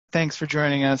Thanks for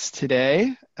joining us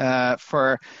today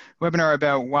for a webinar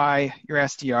about why your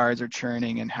SDRs are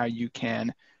churning and how you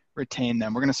can retain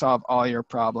them. We're going to solve all your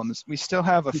problems. We still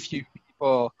have a few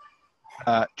people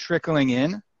trickling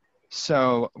in,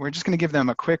 so we're just going to give them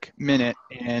a quick minute.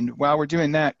 And while we're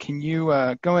doing that, can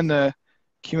you go in the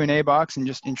Q&A box and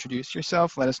just introduce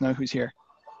yourself? Let us know who's here.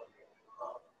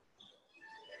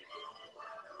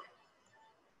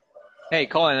 Hey,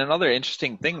 Colin, another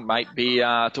interesting thing might be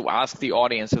to ask the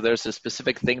audience if there's a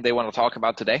specific thing they want to talk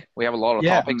about today. We have a lot of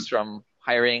topics from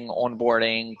hiring,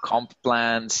 onboarding, comp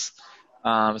plans,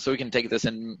 so we can take this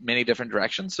in many different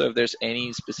directions. So if there's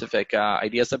any specific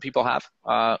ideas that people have,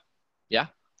 yeah,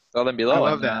 throw them below. I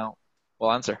love that.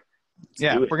 We'll answer.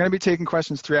 Yeah, we're going to be taking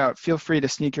questions throughout. Feel free to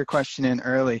sneak your question in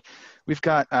early. We've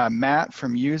got Matt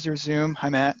from User Zoom. Hi,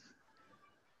 Matt.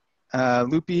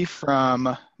 Loopy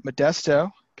from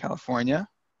Modesto, California.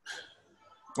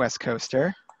 West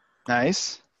Coaster.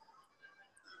 Nice.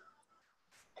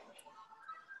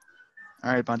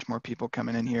 All right, a bunch more people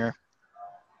coming in here.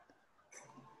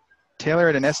 Taylor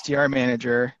at an SDR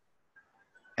Manager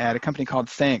at a company called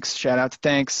Thanks. Shout out to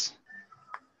Thanks.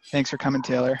 Thanks for coming,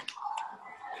 Taylor.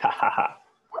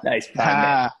 Nice.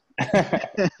 All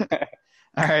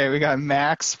right, we got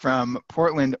Max from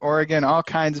Portland, Oregon. All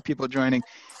kinds of people joining.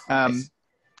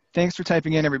 Thanks for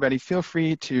typing in, everybody. Feel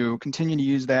free to continue to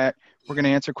use that. We're going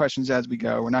to answer questions as we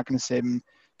go. We're not going to save them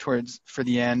for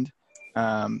the end.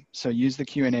 So use the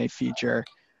Q&A feature.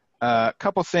 A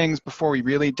couple things before we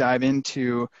really dive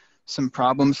into some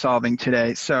problem solving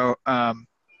today. So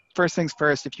first things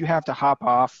first, if you have to hop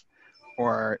off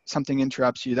or something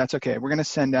interrupts you, that's okay. We're going to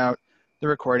send out the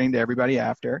recording to everybody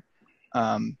after.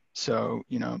 So,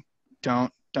 you know,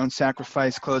 don't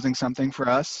sacrifice closing something for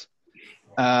us.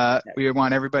 We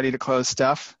want everybody to close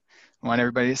stuff. We want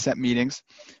everybody to set meetings.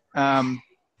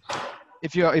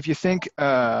 If you think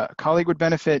a colleague would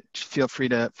benefit, feel free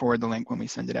to forward the link when we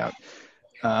send it out.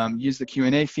 Use the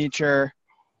Q&A feature.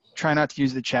 Try not to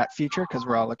use the chat feature because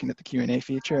we're all looking at the Q&A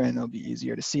feature and it'll be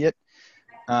easier to see it.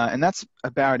 And that's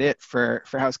about it for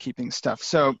housekeeping stuff.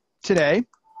 So today,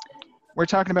 we're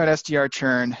talking about SDR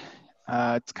churn.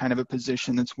 It's kind of a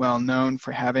position that's well known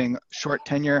for having short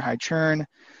tenure, high churn.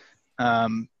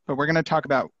 But we're going to talk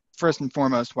about, first and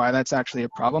foremost, why that's actually a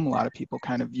problem. A lot of people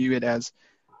kind of view it as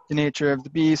the nature of the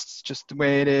beast. It's just the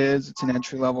way it is. It's an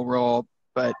entry-level role,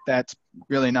 but that's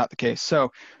really not the case.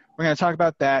 So we're going to talk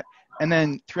about that. And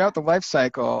then throughout the life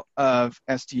cycle of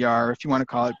SDR, if you want to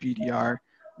call it BDR,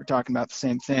 we're talking about the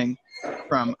same thing,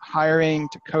 from hiring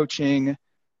to coaching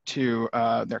to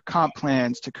their comp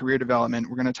plans to career development.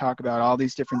 We're going to talk about all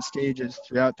these different stages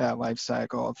throughout that life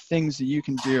cycle of things that you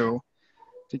can do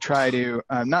to try to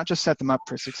not just set them up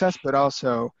for success, but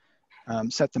also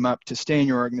set them up to stay in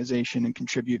your organization and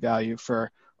contribute value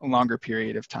for a longer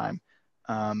period of time.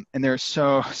 And there are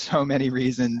so many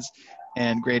reasons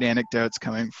and great anecdotes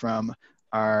coming from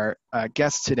our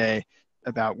guests today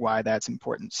about why that's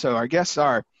important. So our guests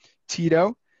are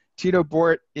Tito. Tito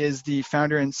Bohrt is the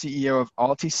founder and CEO of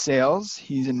Alti-Sales.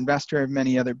 He's an investor of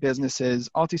many other businesses.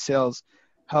 Alti-Sales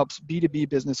helps B2B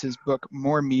businesses book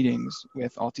more meetings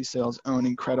with Alti-Sales' own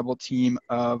incredible team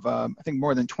of, I think,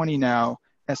 more than 20 now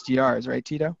SDRs, right,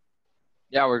 Tito?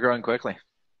 Yeah, we're growing quickly.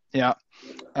 Yeah.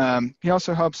 He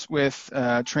also helps with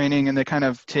training, and they kind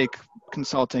of take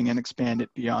consulting and expand it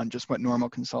beyond just what normal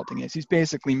consulting is. He's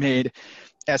basically made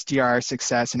SDR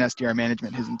success and SDR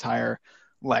management his entire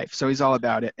life, so he's all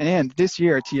about it. And this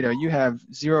year, Tito, you have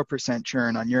 0%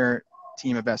 churn on your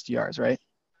team of SDRs, right?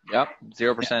 Yep,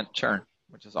 0% churn,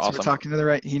 which is awesome. So we're talking to the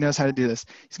right, he knows how to do this.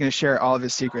 He's going to share all of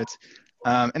his secrets.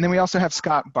 And then we also have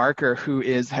Scott Barker, who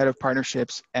is head of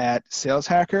partnerships at Sales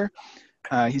Hacker.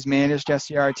 He's managed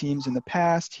SDR teams in the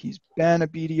past. He's been a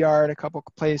BDR at a couple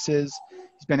places.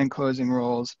 He's been in closing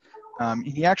roles.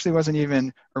 He actually wasn't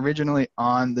even originally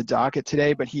on the docket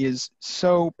today, but he is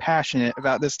so passionate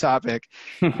about this topic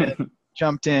that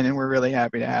jumped in, and we're really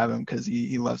happy to have him because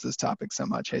he loves this topic so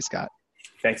much. Hey, Scott.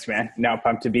 Thanks, man. No,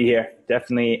 pumped to be here.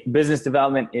 Definitely business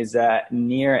development is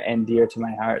near and dear to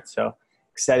my heart, so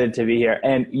excited to be here.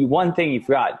 And one thing you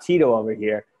forgot, Tito over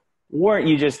here, weren't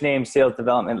you just named Sales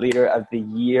Development Leader of the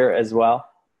Year as well?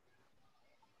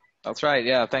 That's right.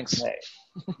 Yeah, thanks. Hey.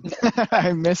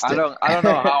 I missed it. I don't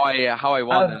know how I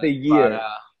won of the year,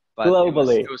 but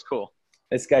globally. It was cool.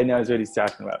 This guy knows what he's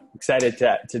talking about. Excited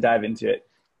to dive into it.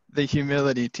 The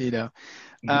humility, Tito.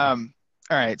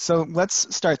 All right, so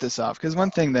let's start this off, because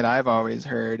one thing that I've always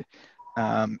heard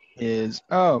is,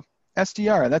 oh,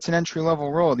 SDR, that's an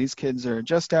entry-level role. These kids are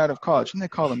just out of college, and they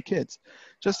call them kids.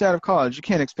 Just out of college, you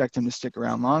can't expect them to stick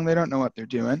around long. They don't know what they're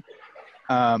doing.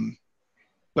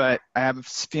 but I have a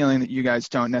feeling that you guys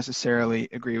don't necessarily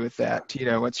agree with that.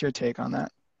 Tito, what's your take on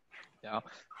that? Yeah.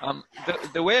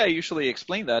 The way I usually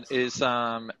explain that is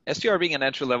SDR being an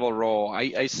entry-level role,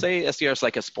 I say SDR is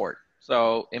like a sport.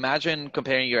 So imagine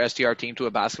comparing your SDR team to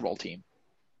a basketball team.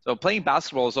 So playing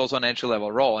basketball is also an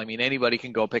entry-level role. I mean, anybody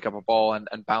can go pick up a ball and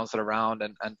bounce it around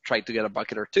and try to get a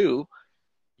bucket or two.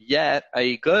 Yet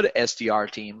a good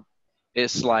SDR team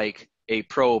is like a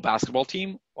pro basketball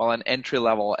team, while an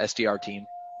entry-level SDR team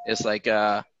is like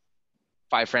 5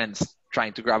 friends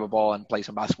trying to grab a ball and play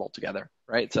some basketball together,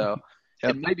 right? So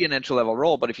It might be an entry-level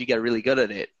role, but if you get really good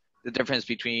at it, the difference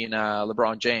between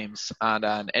LeBron James and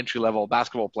an entry-level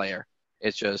basketball player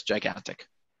is just gigantic.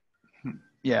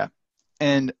 Yeah.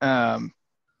 And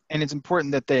it's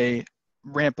important that they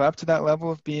ramp up to that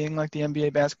level of being like the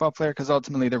NBA basketball player, because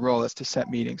ultimately the role is to set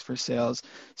meetings for sales.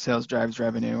 Sales drives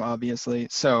revenue, obviously.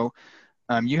 So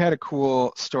you had a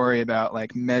cool story about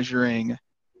like measuring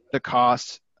the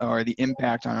cost or the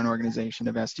impact on an organization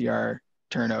of SDR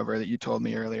turnover that you told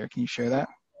me earlier. Can you share that?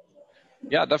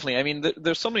 Yeah, definitely. I mean,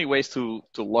 there's so many ways to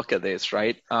look at this,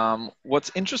 right?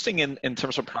 What's interesting in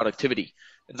terms of productivity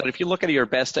is that if you look at your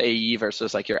best AE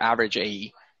versus like your average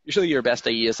AE, usually your best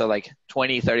AE is a like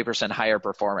 20, 30% higher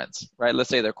performance, right? Let's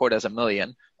say their quota is $1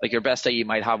 million. Like your best AE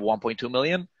might have 1.2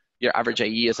 million. Your average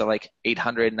AE is at like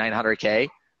 800, 900K.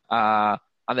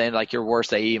 And then like your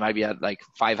worst AE might be at like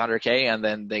 500K, and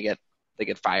then they get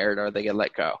fired or they get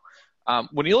let go.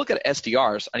 When you look at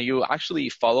SDRs and you actually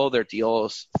follow their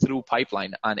deals through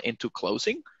pipeline and into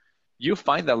closing, you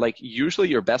find that like usually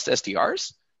your best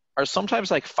SDRs are sometimes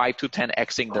like 5 to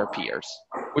 10xing their peers,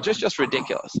 which is just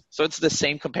ridiculous. So it's the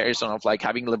same comparison of like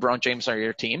having LeBron James on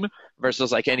your team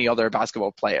versus like any other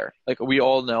basketball player. Like we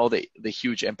all know the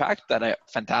huge impact that a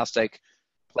fantastic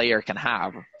player can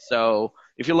have. So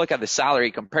if you look at the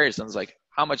salary comparisons, like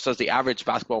how much does the average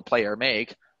basketball player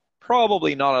make?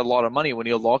 Probably not a lot of money when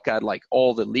you look at like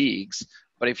all the leagues.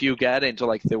 But if you get into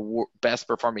like the best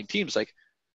performing teams, like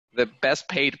the best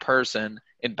paid person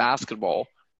in basketball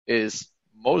is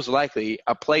most likely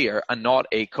a player and not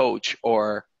a coach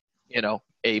or, you know,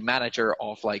 a manager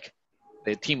of like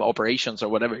the team operations or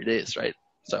whatever it is, right?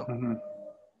 So,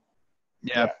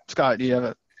 yeah. Scott, do you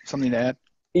have something to add?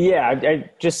 Yeah,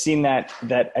 I've just seen that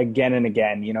again and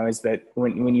again, you know, is that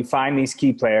when you find these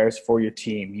key players for your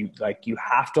team, you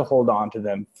have to hold on to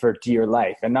them for dear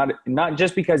life. And not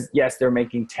just because, yes, they're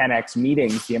making 10x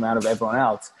meetings the amount of everyone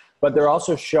else, but they're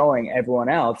also showing everyone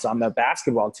else on the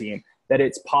basketball team that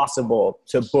it's possible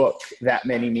to book that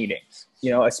many meetings,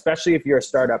 you know, especially if you're a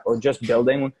startup or just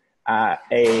building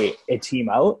a team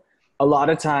out. A lot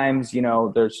of times, you know,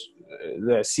 there's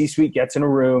the C-suite gets in a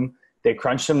room, they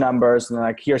crunch some numbers and they're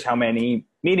like, here's how many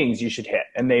meetings you should hit.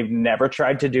 And they've never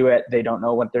tried to do it. They don't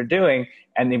know what they're doing.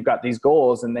 And they've got these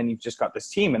goals. And then you've just got this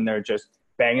team and they're just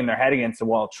banging their head against the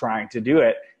wall trying to do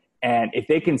it. And if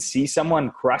they can see someone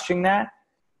crushing that,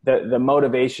 the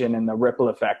motivation and the ripple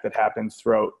effect that happens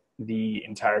throughout the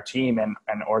entire team and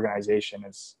organization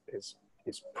is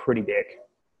pretty big.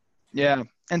 Yeah.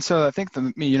 And so I think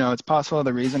it's possible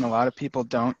the reason a lot of people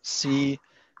don't see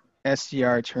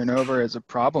SDR turnover as a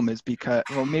problem is because,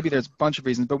 well, maybe there's a bunch of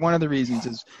reasons, but one of the reasons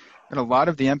is that a lot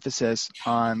of the emphasis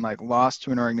on like loss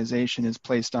to an organization is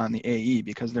placed on the AE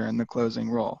because they're in the closing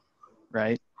role,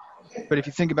 right? But if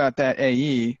you think about that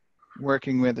AE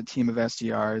working with a team of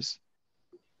SDRs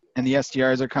and the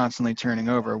SDRs are constantly turning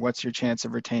over, what's your chance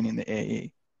of retaining the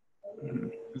AE?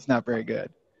 It's not very good.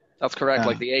 That's correct.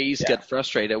 Like the AEs get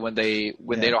frustrated when they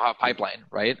don't have pipeline,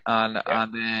 right?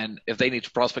 And then if they need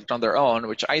to prospect on their own,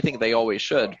 which I think they always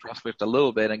should prospect a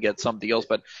little bit and get some deals,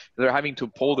 but they're having to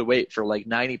pull the weight for like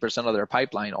 90% of their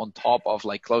pipeline on top of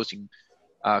like closing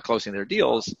their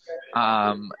deals,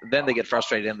 then they get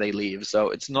frustrated and they leave. So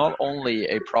it's not only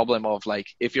a problem of like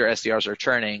if your SDRs are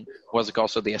churning, what's the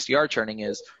cost of the SDR churning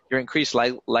is your increased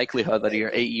likelihood that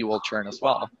your AE will churn as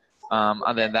well.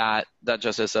 And then that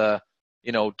just is a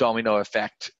domino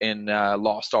effect in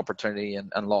lost opportunity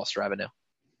and lost revenue.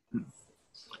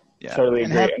 Yeah, totally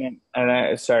agree.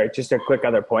 And sorry, just a quick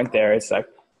other point there. It's like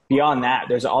beyond that,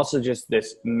 there's also just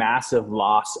this massive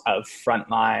loss of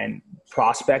frontline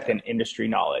prospect and industry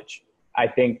knowledge. I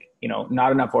think,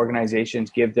 not enough organizations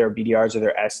give their BDRs or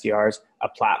their SDRs a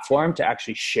platform to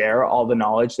actually share all the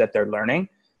knowledge that they're learning.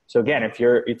 So again, if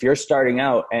you're starting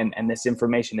out and this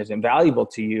information is invaluable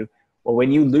to you, well,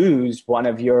 when you lose one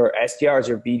of your SDRs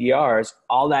or BDRs,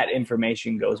 all that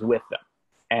information goes with them.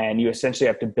 And you essentially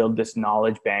have to build this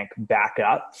knowledge bank back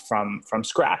up from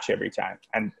scratch every time.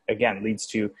 And again, leads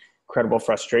to incredible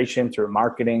frustration through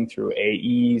marketing, through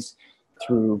AEs,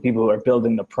 through people who are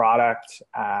building the product.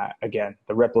 Again,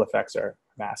 the ripple effects are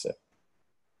massive.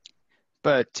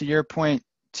 But to your point,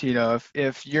 Tito,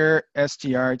 if your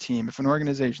SDR team, if an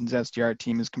organization's SDR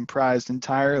team is comprised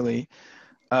entirely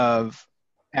of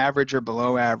average or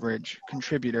below average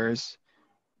contributors,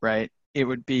 right, it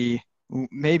would be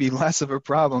maybe less of a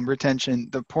problem.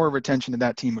 The poor retention of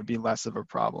that team would be less of a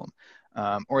problem.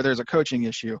 Or there's a coaching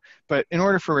issue. But in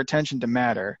order for retention to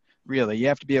matter, really, you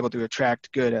have to be able to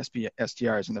attract good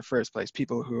SDRs in the first place,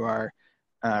 people who are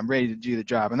ready to do the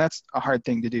job. And that's a hard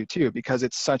thing to do too, because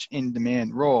it's such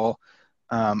in-demand role.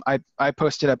 I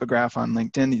posted up a graph on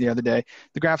LinkedIn the other day.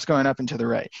 The graph's going up and to the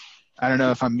right. I don't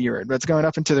know if I'm mirrored, but it's going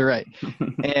up and to the right.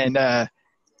 And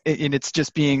it's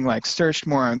just being like searched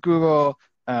more on Google.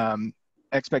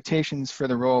 Expectations for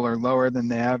the role are lower than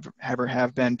they ever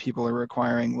have been. People are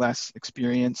requiring less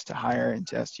experience to hire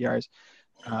into SDRs.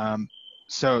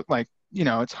 So like,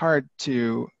 it's hard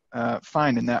to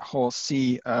find in that whole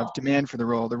sea of demand for the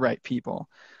role the right people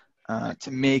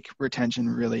to make retention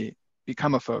really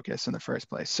become a focus in the first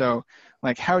place. So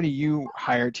like, how do you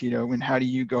hire, Tito, and how do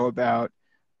you go about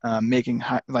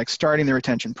starting the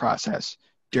retention process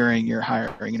during your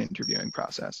hiring and interviewing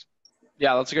process?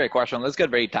 Yeah, that's a great question. Let's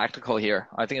get very tactical here.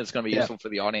 I think it's going to be useful for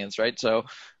the audience, right? So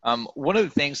one of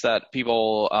the things that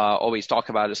people always talk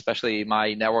about, especially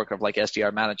my network of like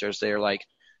SDR managers, they're like,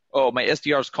 oh, my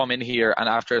SDRs come in here and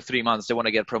after 3 months, they want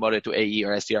to get promoted to AE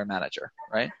or SDR manager,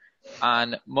 right?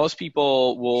 And most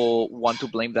people will want to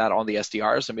blame that on the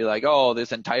SDRs and be like, oh,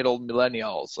 these entitled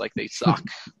millennials, like they suck,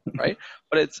 right?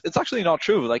 But it's actually not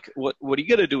true. Like what you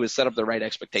got to do is set up the right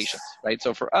expectations, right?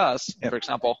 So for us, for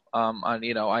example, and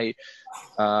I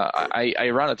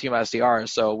run a team of SDRs,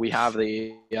 so we have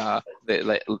the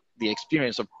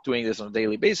experience of doing this on a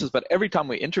daily basis. But every time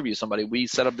we interview somebody, we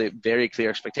set up the very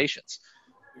clear expectations.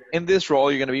 In this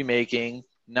role, you're going to be making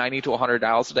 90 to 100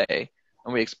 dials a day.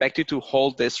 And we expect you to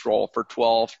hold this role for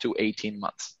 12 to 18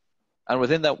 months. And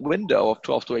within that window of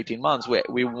 12 to 18 months,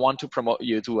 we want to promote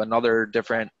you to another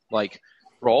different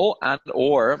role, and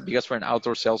or because we're an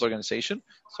outdoor sales organization,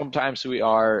 sometimes we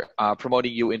are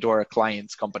promoting you into our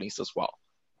clients' companies as well.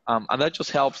 And that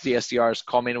just helps the SDRs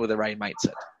come in with the right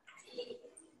mindset.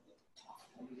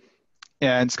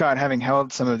 Yeah, and Scott, having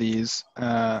held some of these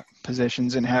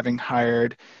positions and having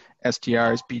hired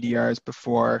SDRs, BDRs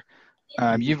before,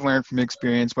 you've learned from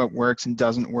experience what works and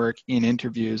doesn't work in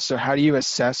interviews. So how do you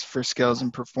assess for skills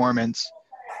and performance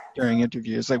during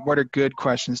interviews? Like, what are good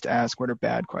questions to ask? What are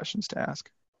bad questions to ask?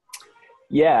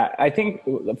 Yeah, I think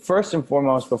first and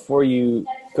foremost, before you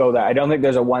go that, I don't think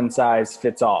there's a one size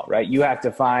fits all, right? You have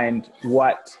to find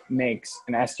what makes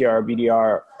an SDR or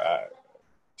BDR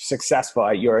successful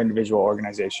at your individual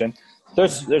organization.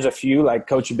 There's a few, like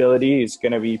coachability is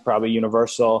going to be probably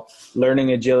universal.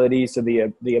 Learning agility, so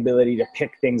the ability to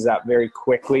pick things up very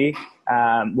quickly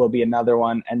will be another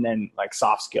one. And then like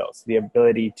soft skills, the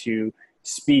ability to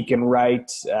speak and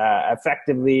write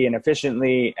effectively and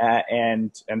efficiently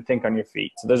and think on your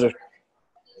feet. So those are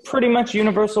pretty much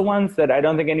universal ones that I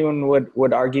don't think anyone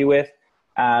would argue with.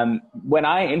 When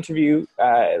I interview,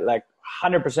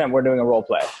 100% we're doing a role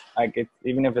play.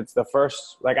 Even if it's the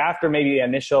first, after maybe the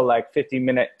initial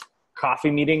 15-minute coffee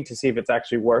meeting to see if it's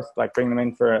actually worth bringing them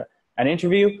in for an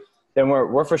interview, then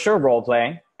we're for sure role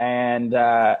playing. And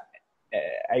I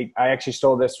actually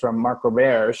stole this from Mark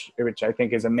Roberge, which I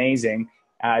think is amazing.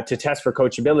 To test for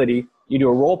coachability, you do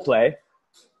a role play,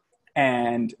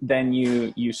 and then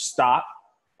you stop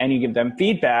and you give them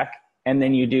feedback, and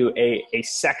then you do a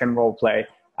second role play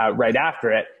right after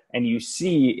it, and you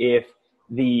see if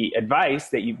the advice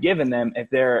that you've given them, if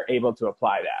they're able to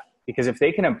apply that. Because if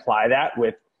they can apply that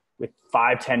with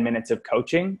 5-10 minutes of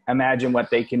coaching, imagine what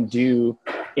they can do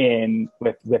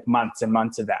with months and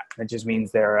months of that. It just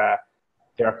means they're a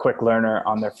quick learner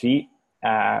on their feet.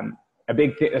 A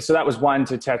big thing, so that was one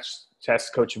to test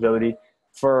coachability.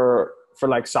 For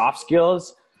soft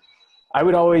skills, I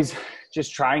would always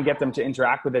just try and get them to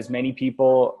interact with as many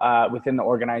people within the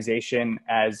organization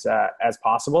as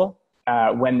possible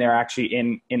when they're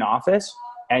actually in office,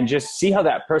 and just see how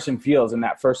that person feels in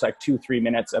that first 2-3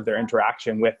 minutes of their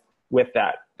interaction with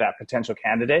that potential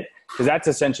candidate, because that's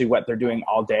essentially what they're doing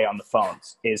all day on the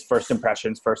phones is first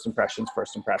impressions.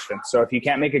 So if you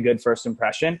can't make a good first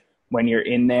impression when you're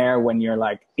in there, when you're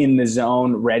in the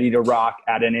zone, ready to rock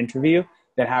at an interview,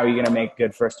 then how are you going to make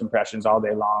good first impressions all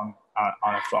day long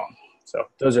on a phone? So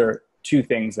those are two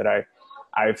things that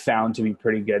I've found to be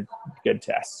pretty good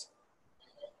tests.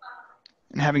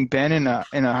 And having been in a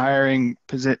hiring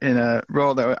position, in a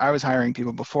role that I was hiring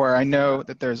people before, I know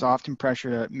that there's often pressure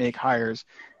to make hires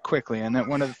quickly, and that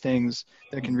one of the things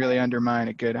that can really undermine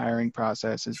a good hiring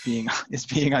process is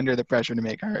being under the pressure to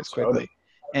make hires quickly.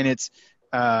 And it's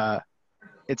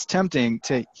it's tempting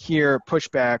to hear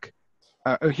pushback,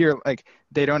 or hear like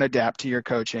they don't adapt to your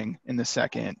coaching in the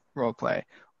second role play,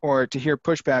 or to hear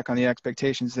pushback on the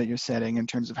expectations that you're setting in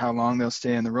terms of how long they'll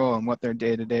stay in the role and what their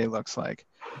day-to-day looks like.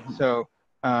 So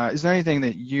is there anything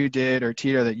that you did, or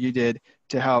Tito that you did,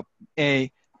 to help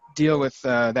deal with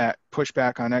that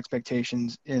pushback on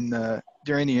expectations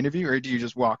during the interview, or do you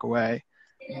just walk away?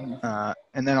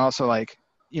 And then also, like,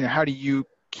 how do you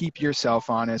keep yourself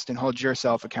honest and hold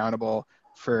yourself accountable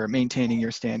for maintaining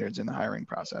your standards in the hiring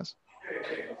process?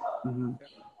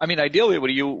 I mean, ideally, what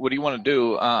do you want to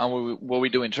do, and what we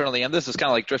do internally, and this is kind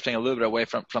of like drifting a little bit away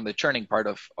from the churning part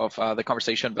of the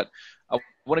conversation, but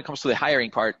when it comes to the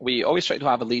hiring part, we always try to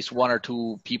have at least one or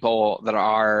two people that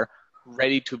are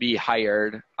ready to be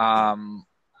hired,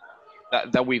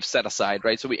 that we've set aside,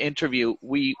 right? So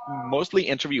we mostly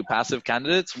interview passive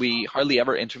candidates. We hardly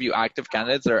ever interview active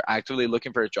candidates that are actively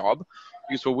looking for a job,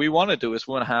 because what we want to do is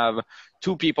we want to have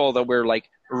two people that we're like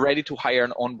ready to hire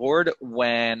and onboard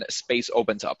when space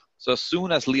opens up. So as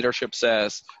soon as leadership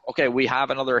says, okay, we have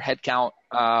another headcount,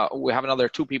 we have another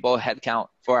 2 people headcount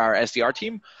for our SDR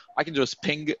team, I can just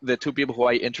ping the 2 people who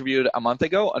I interviewed a month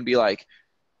ago and be like,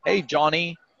 hey,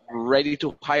 Johnny, ready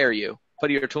to hire you.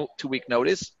 Put your 2-week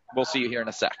notice. We'll see you here in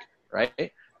a sec,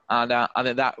 right? And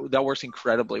then that works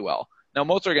incredibly well. Now,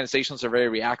 most organizations are very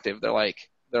reactive. They're like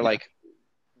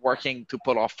working to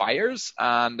put off fires,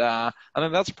 and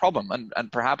then that's a problem.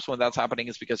 And perhaps when that's happening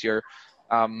is because your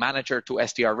manager to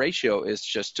SDR ratio is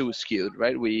just too skewed,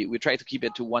 right? We try to keep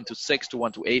it to 1-6 to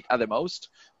 1-8 at the most.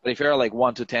 But if you're like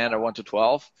 1-10 or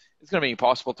 1-12, it's going to be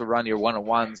impossible to run your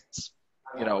one-on-ones,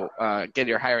 get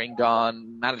your hiring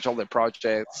done, manage all the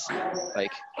projects,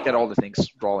 like get all the things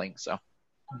rolling. So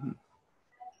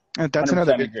that's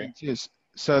another big thing too.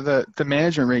 So the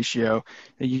management ratio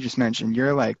that you just mentioned,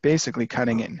 you're like basically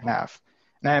cutting it in half.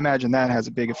 And I imagine that has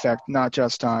a big effect, not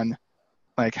just on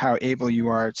like how able you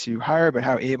are to hire, but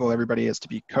how able everybody is to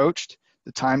be coached,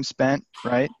 the time spent,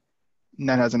 right? And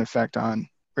that has an effect on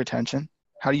retention.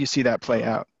 How do you see that play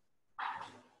out?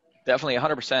 Definitely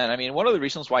 100%. I mean, one of the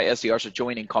reasons why SDRs are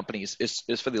joining companies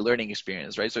is for the learning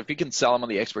experience, right? So if you can sell them on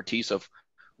the expertise of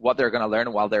what they're going to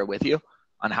learn while they're with you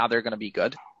and how they're going to be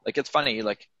good. Like, it's funny,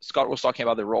 like Scott was talking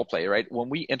about the role play, right? When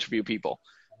we interview people,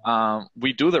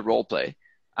 we do the role play,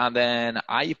 and then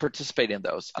I participate in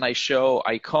those. And I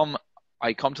come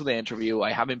to the interview,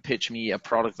 I have him pitch me a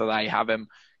product that I have him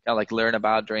kind of like learn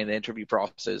about during the interview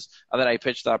process. And then I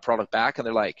pitch that product back, and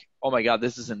they're like, oh my God,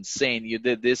 this is insane. You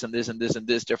did this and this and this and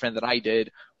this different than I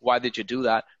did. Why did you do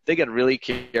that? They get really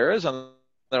curious, and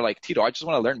they're like, Tito, I just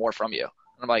want to learn more from you.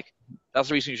 And I'm like, that's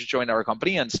the reason you should join our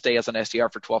company and stay as an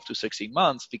SDR for 12 to 16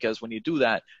 months, because when you do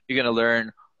that, you're going to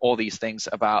learn all these things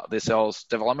about the sales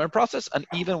development process. And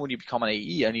even when you become an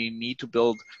AE and you need to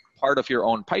build part of your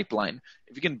own pipeline,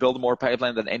 if you can build more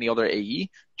pipeline than any other AE,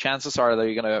 chances are that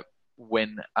you're going to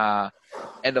win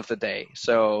end of the day.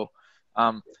 So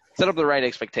set up the right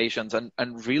expectations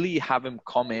and really have him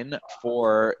come in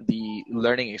for the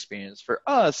learning experience. For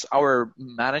us, our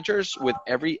managers with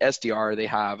every SDR, they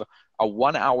have a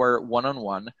 1-hour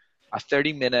one-on-one, a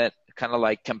 30-minute kind of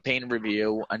like campaign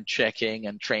review and checking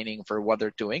and training for what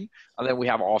they're doing. And then we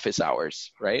have office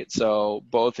hours, right? So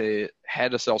both the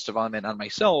head of sales development and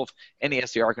myself, any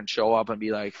SDR can show up and be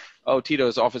like, oh,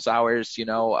 Tito's office hours,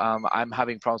 I'm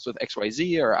having problems with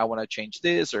XYZ, or I want to change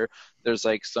this, or there's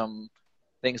like some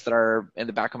things that are in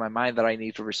the back of my mind that I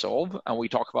need to resolve. And we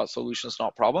talk about solutions,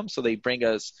 not problems. So they bring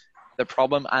us the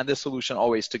problem and the solution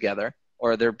always together,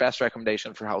 or their best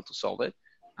recommendation for how to solve it.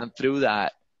 And through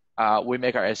that, we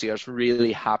make our SDRs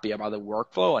really happy about the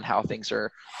workflow and how things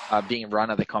are being run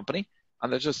at the company.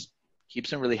 And that just keeps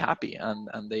them really happy, and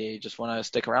they just want to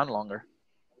stick around longer.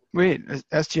 Wait,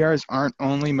 SDRs aren't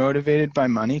only motivated by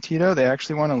money, Tito? They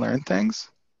actually want to learn things?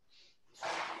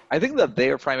 I think that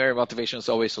their primary motivation is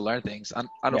always to learn things. And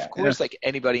of course, like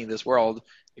anybody in this world,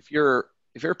 if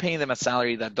you're paying them a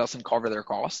salary that doesn't cover their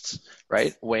costs,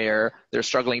 right, where they're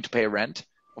struggling to pay rent,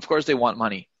 of course they want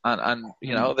money. And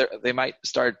they might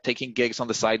start taking gigs on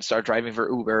the side, start driving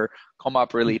for Uber, come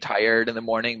up really tired in the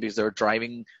morning because they were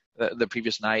driving the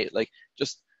previous night. Like,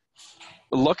 just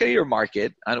look at your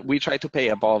market, and we try to pay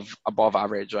above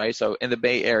average, right? So in the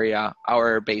Bay Area,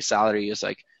 our base salary is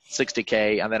like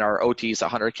 $60K, and then our OT is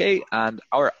 $100K, and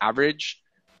our average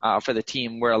for the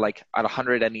team, we're like at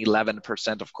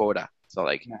 111% of quota. So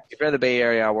like, if you're in the Bay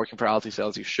Area working for Alti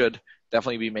Sales, you should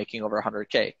definitely be making over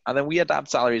 100K. And then we adapt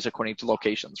salaries according to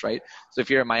locations, right? So if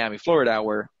you're in Miami, Florida,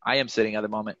 where I am sitting at the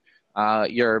moment,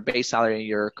 your base salary and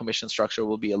your commission structure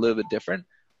will be a little bit different,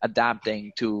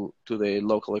 adapting to the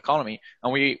local economy.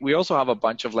 And we also have a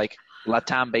bunch of like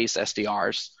LATAM-based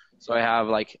SDRs. So I have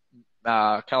like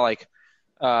kind of like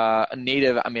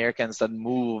Native Americans that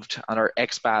moved and are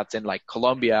expats in like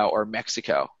Colombia or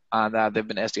Mexico, and they've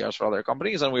been SDRs for other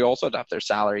companies, and we also adapt their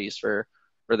salaries for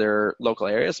their local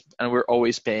areas, and we're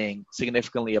always paying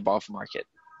significantly above market.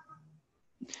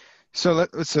 So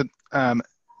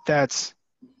that's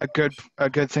a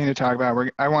good thing to talk about.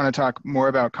 I want to talk more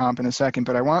about comp in a second,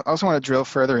 but I also want to drill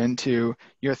further into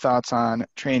your thoughts on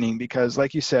training, because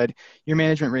like you said, your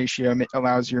management ratio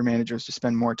allows your managers to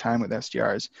spend more time with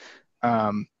SDRs.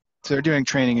 So they're doing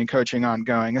training and coaching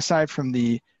ongoing. Aside from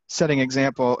the setting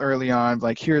example early on,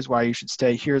 like here's why you should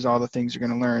stay, here's all the things you're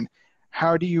going to learn.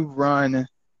 How do you run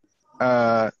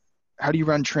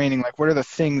training? Like, what are the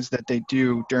things that they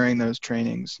do during those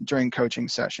trainings, during coaching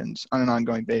sessions on an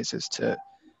ongoing basis to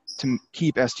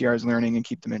keep SDRs learning and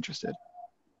keep them interested?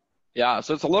 Yeah,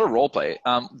 so it's a lot of role play.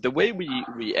 The way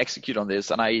we execute on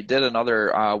this, and I did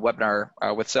another webinar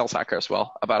with Sales Hacker as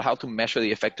well about how to measure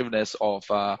the effectiveness of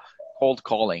cold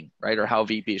calling, right, or how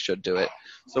VP should do it.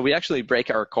 So we actually break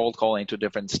our cold calling into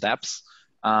different steps,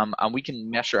 and we can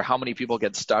measure how many people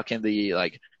get stuck in the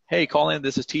like, hey, Colin,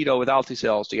 this is Tito with Alti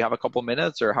Sales. Do you have a couple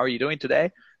minutes, or how are you doing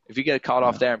today? If you get caught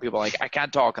off there and people are like, I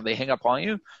can't talk, and they hang up on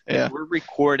you, we're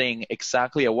recording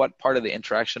exactly at what part of the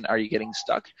interaction are you getting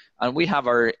stuck. And we have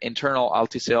our internal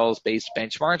Alti Sales-based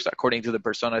benchmarks according to the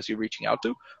personas you're reaching out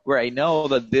to, where I know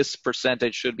that this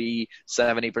percentage should be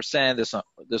 70%,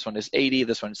 this one is 80,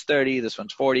 this one's 30, this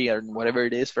one's 40, or whatever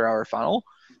it is for our funnel.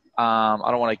 I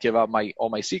don't want to give up all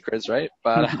my secrets, right?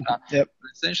 But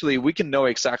essentially, we can know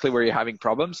exactly where you're having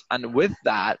problems. And with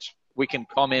that, we can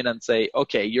come in and say,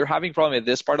 okay, you're having a problem with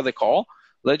this part of the call.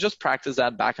 Let's just practice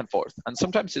that back and forth. And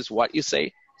sometimes it's what you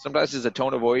say. Sometimes it's a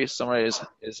tone of voice. Sometimes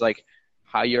it's like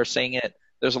how you're saying it.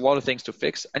 There's a lot of things to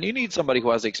fix. And you need somebody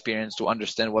who has experience to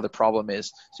understand what the problem is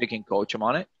so you can coach them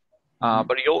on it.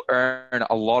 But you'll earn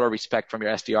a lot of respect from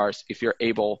your SDRs if you're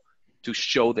able to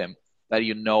show them that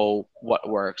you know what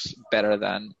works better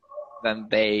than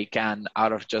they can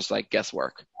out of just like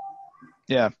guesswork.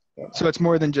 Yeah. So it's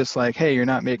more than just like, hey, you're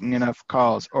not making enough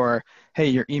calls, or hey,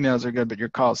 your emails are good, but your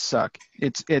calls suck.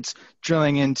 It's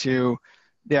drilling into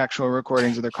the actual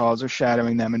recordings of their calls or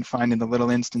shadowing them and finding the little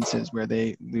instances where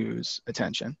they lose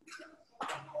attention.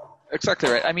 Exactly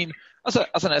right. I mean, as an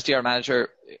SDR manager,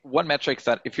 one metric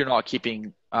that if you're not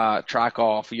keeping track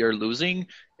of, you're losing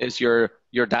is your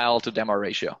dial to demo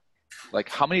ratio. Like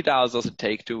how many dials does it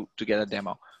take to get a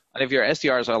demo? And if your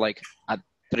SDRs are like at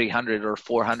 300 or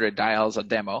 400 dials a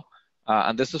demo,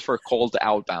 and this is for cold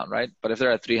outbound, right? But if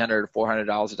they're at 300 or 400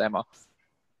 dials a demo,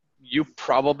 you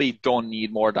probably don't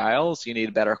need more dials. You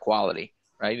need better quality,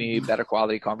 right? You need better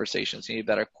quality conversations. You need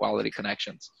better quality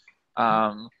connections.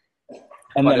 And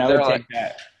then I would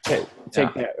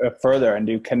take that further and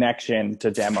do connection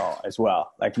to demo as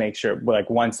well. Like make sure, like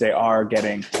once they are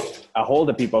getting a hold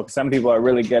of people, because some people are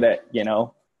really good at,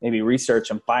 maybe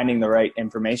research and finding the right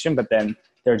information, but then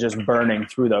they're just burning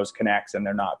through those connects and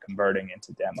they're not converting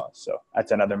into demos. So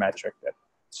that's another metric that's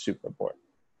super important.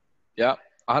 Yeah,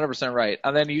 100% right.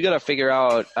 And then you got to figure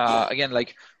out, again,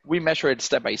 like we measure it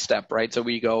step by step, right? So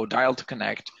we go dial to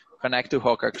connect to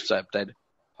hook accepted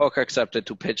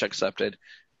to pitch accepted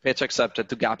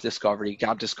to gap discovery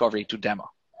to demo,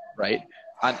 right?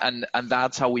 And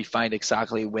that's how we find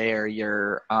exactly where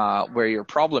your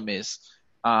problem is.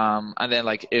 And then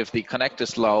like if the connect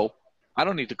is low, I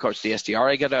don't need to coach the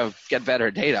SDR. I gotta get better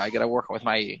data. I gotta work with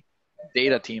my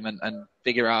data team and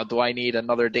figure out, do I need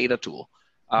another data tool?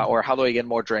 Or how do I get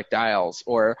more direct dials?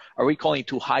 Or are we calling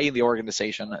too high in the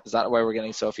organization? Is that why we're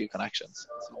getting so few connections?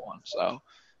 And so on.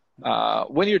 So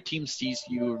when your team sees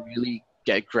you really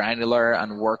get granular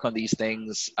and work on these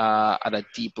things at a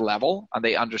deep level, and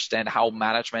they understand how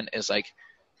management is like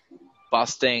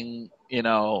busting,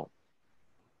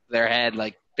 their head,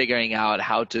 like figuring out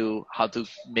how to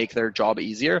make their job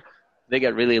easier, they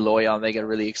get really loyal and they get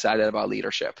really excited about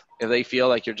leadership. If they feel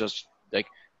like you're just like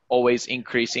always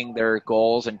increasing their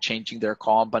goals and changing their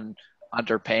comp and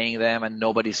underpaying them and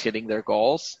nobody's hitting their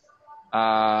goals,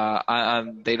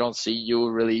 and they don't see you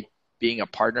really being a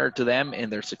partner to them in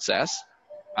their success,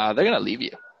 they're going to leave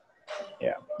you.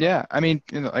 Yeah. I mean,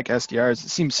 like SDRs, it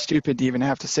seems stupid to even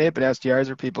have to say it, but SDRs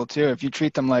are people too. If you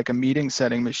treat them like a meeting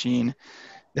setting machine,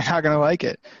 they're not going to like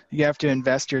it. You have to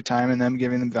invest your time in them,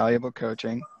 giving them valuable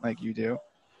coaching like you do.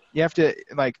 You have to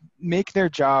like make their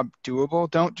job doable.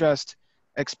 Don't just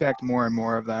expect more and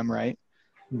more of them, right?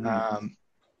 I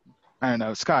don't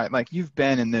know, Scott, like you've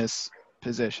been in this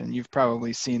position. You've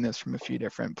probably seen this from a few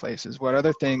different places. What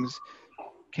other things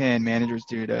can managers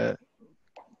do to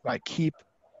like keep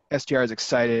SDRs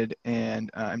excited and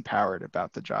empowered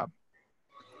about the job?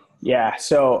 Yeah,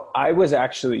 so I was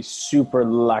actually super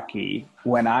lucky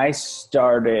when I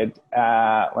started,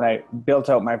 when I built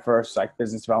out my first like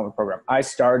business development program. I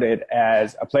started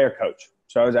as a player coach.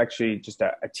 So I was actually just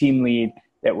a team lead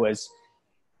that was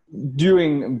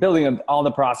building all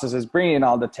the processes, bringing in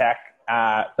all the tech,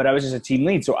 but I was just a team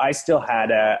lead. So I still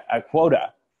had a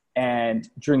quota. And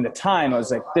during the time, I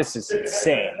was like, this is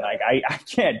insane. Like, I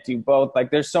can't do both.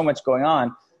 Like, there's so much going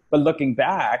on. But looking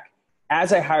back,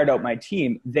 as I hired out my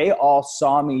team, they all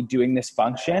saw me doing this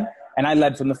function, and I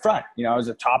led from the front. You know, I was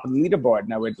at the top of the leaderboard,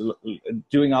 and I would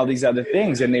doing all these other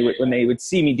things. And when they would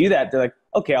see me do that, they're like,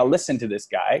 okay, I'll listen to this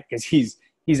guy because he's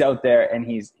out there and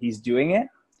he's doing it.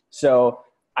 So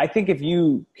I think if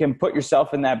you can put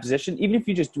yourself in that position, even if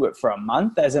you just do it for a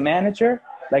month as a manager,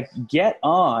 like get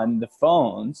on the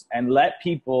phones and let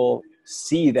people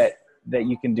see that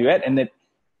you can do it, and that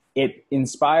it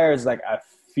inspires like a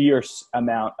fierce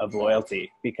amount of loyalty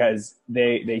because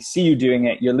they see you doing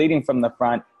it. You're leading from the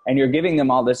front and you're giving them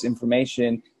all this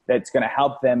information that's going to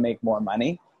help them make more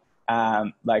money.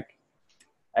 Like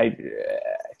I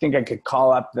think I could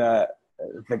call up the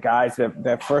guys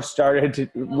that first started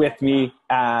with me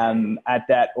at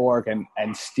that org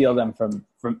and steal them from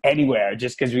anywhere,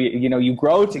 just because you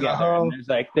grow together. And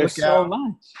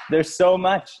there's so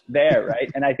much there, right?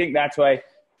 And I think that's why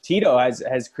Tito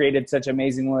has created such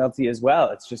amazing loyalty as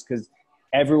well. It's just because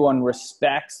everyone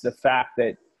respects the fact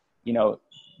that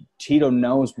Tito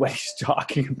knows what he's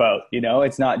talking about.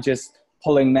 It's not just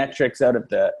pulling metrics out of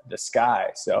the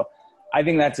sky. So I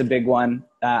think that's a big one.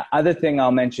 Other thing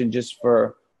I'll mention just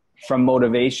from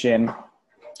motivation.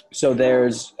 So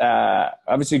there's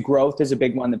obviously growth is a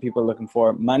big one that people are looking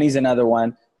for. Money's another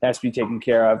one that has to be taken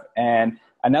care of. And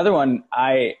another one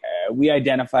we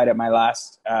identified at my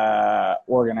last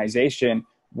organization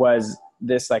was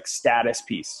this like status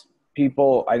piece.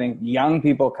 People, I think young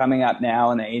people coming up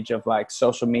now in the age of like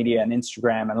social media and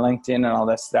Instagram and LinkedIn and all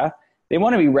this stuff, they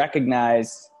want to be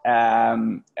recognized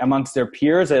amongst their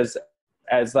peers as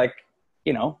like,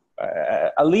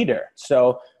 a leader.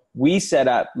 So we set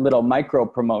up little micro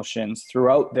promotions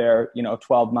throughout their,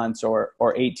 12 months or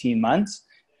 18 months,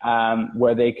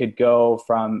 where they could go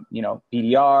from,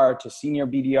 BDR to senior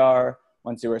BDR.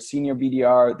 Once they were a senior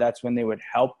BDR, that's when they would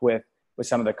help with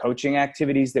some of the coaching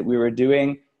activities that we were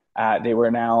doing. They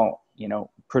were now,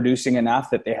 producing enough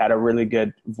that they had a really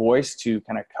good voice to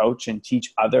kind of coach and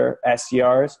teach other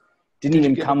SDRs. Did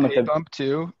even you come get a with pay bump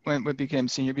too when it became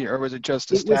senior B, or was it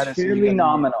just a It status? was fairly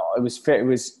nominal. It was fair.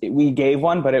 We gave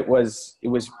one, but it was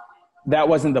that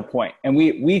wasn't the point. And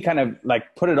we kind of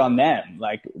like put it on them.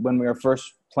 Like when we were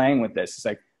first playing with this, it's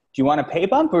like, do you want a pay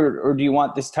bump or do you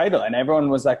want this title? And everyone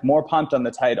was like more pumped on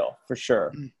the title for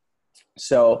sure.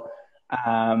 So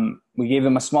we gave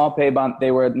them a small pay bump.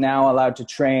 They were now allowed to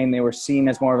train. They were seen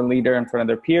as more of a leader in front of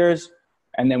their peers.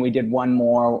 And then we did one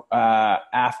more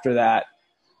after that.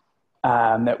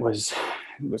 That was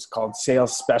called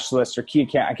sales specialist or key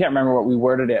account. I can't remember what we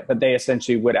worded it, but they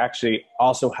essentially would actually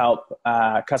also help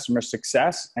customer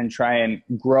success and try and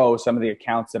grow some of the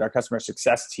accounts that our customer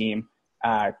success team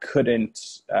couldn't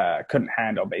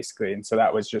handle basically. And so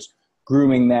that was just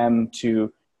grooming them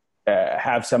to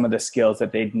have some of the skills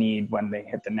that they'd need when they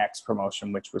hit the next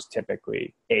promotion, which was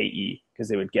typically AE, because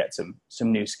they would get some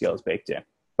new skills baked in,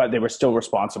 but they were still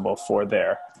responsible for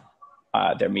their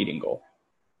meeting goal.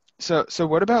 So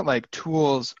what about like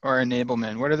tools or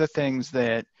enablement? What are the things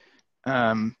that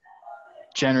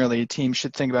generally teams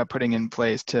should think about putting in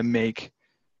place to make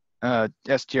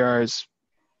SDRs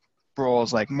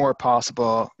roles like more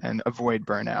possible and avoid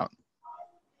burnout?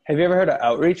 Have you ever heard of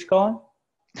outreach, Colin?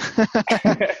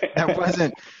 That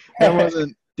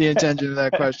wasn't the intention of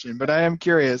that question, but I am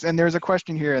curious. And there's a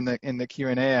question here in the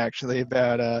Q&A actually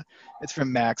about it's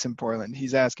from Max in Portland.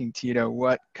 He's asking Tito,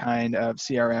 what kind of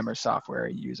CRM or software are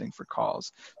you using for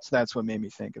calls? So that's what made me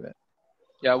think of it.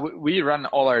 Yeah, we run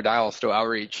all our dials through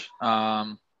outreach,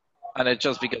 and it's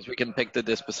just because we can pick the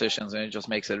dispositions, and it just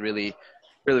makes it really,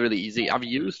 really, really easy. I've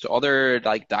used other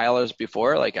like dialers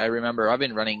before. Like I remember I've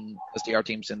been running SDR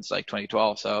teams since like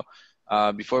 2012. So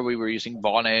before we were using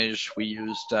Vonage, we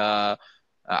used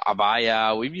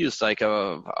Avaya. We've used like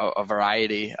a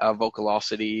variety of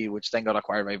Vocalocity, which then got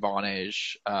acquired by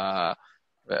Vonage,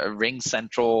 Ring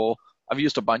Central. I've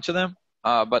used a bunch of them,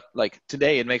 but like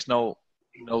today it makes no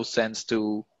sense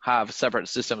to have separate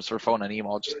systems for phone and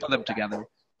email. Just put them together.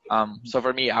 So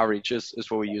for me, outreach is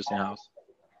what we use in-house.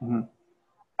 Mm-hmm.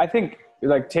 I think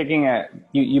like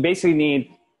you basically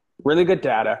need really good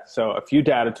data. So a few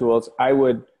data tools. I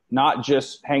would not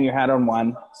just hang your hat on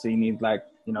one. So you need like,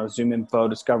 Zoom Info,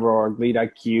 DiscoverOrg, Lead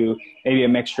IQ, maybe a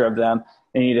mixture of them.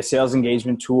 They need a sales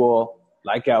engagement tool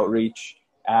like outreach.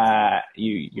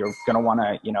 You're going to want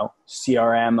to,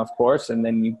 CRM, of course, and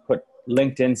then you put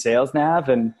LinkedIn Sales Nav,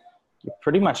 and you're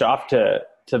pretty much off to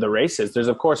the races. There's,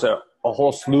 of course, a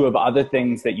whole slew of other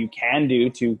things that you can do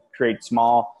to create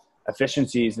small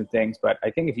efficiencies and things. But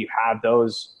I think if you have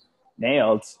those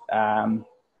nailed,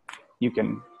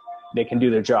 they can do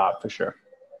their job for sure.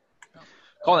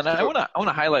 Colin, I want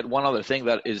to highlight one other thing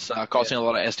that is causing a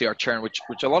lot of SDR churn, which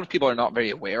a lot of people are not very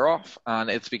aware of, and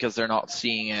it's because they're not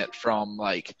seeing it from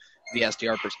like the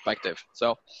SDR perspective.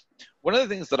 So one of the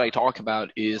things that I talk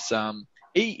about is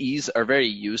AEs are very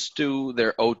used to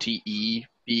their OTE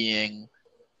being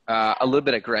a little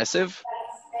bit aggressive,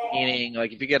 meaning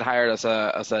like if you get hired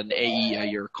as an AE,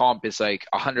 your comp is like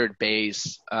 100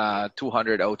 base,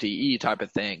 200 OTE type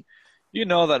of thing. You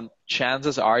know that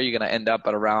chances are you're going to end up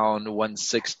at around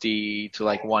 160 to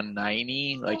like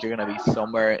 190. Like you're going to be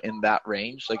somewhere in that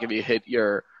range. Like if you hit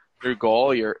your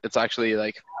goal, it's actually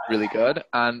like really good.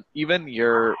 And even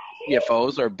your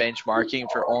CFOs are benchmarking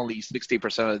for only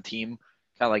 60% of the team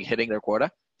kind of like hitting their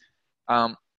quota.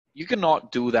 You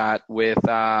cannot do that with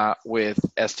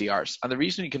SDRs. And the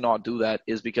reason you cannot do that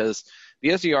is because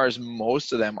the SDRs,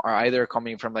 most of them are either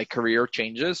coming from like career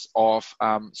changes of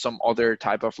some other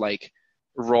type of like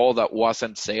role that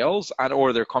wasn't sales, and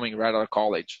or they're coming right out of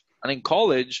college. And in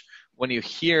college, when you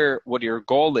hear what your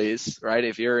goal is, right?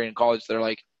 If you're in college, they're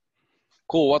like,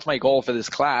 cool, what's my goal for this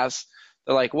class?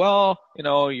 They're like, well,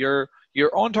 your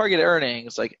on target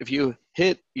earnings, like if you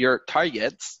hit your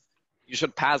targets, you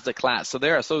should pass the class. So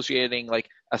they're associating like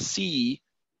a C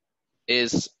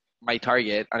is my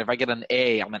target, and if I get an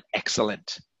A, I'm an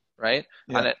excellent, right?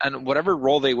 Yeah. And whatever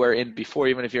role they were in before,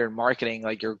 even if you're in marketing,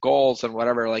 like your goals and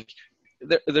whatever, like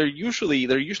they're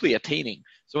usually attaining.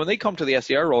 So when they come to the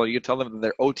SDR role, you tell them that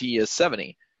their OT is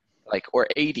 70, like or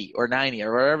 80 or 90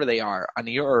 or wherever they are, and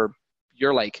you're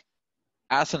like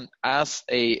as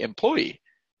a employee,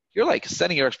 you're like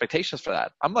setting your expectations for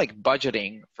that. I'm like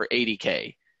budgeting for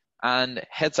 80K. And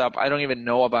heads up, I don't even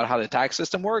know about how the tax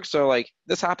system works. So like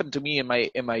this happened to me in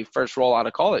my first role out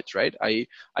of college, right? I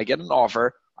get an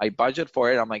offer, I budget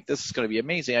for it. I'm like, this is going to be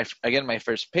amazing. I get my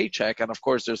first paycheck, and of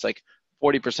course there's like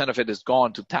 40% of it is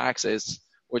gone to taxes,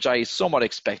 which I somewhat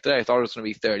expected. I thought it was going to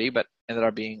be 30, but ended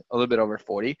up being a little bit over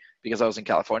 40 because I was in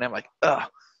California. I'm like, ugh,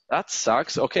 that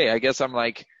sucks. Okay, I guess I'm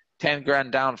like 10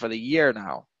 grand down for the year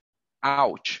now.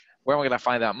 Ouch. Where am I going to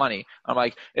find that money? I'm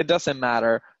like, it doesn't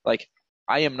matter. Like,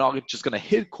 I am not just going to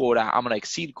hit quota. I'm going to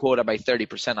exceed quota by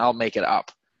 30%. I'll make it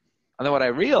up. And then what I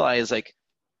realized like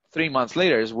 3 months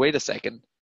later is, wait a second,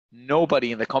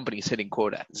 nobody in the company is hitting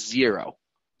quota, zero.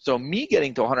 So me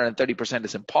getting to 130%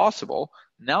 is impossible.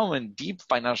 Now I'm in deep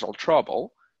financial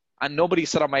trouble, and nobody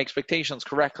set up my expectations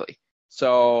correctly.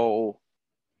 So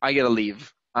I got to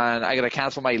leave, and I got to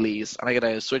cancel my lease, and I got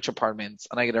to switch apartments,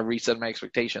 and I got to reset my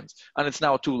expectations. And it's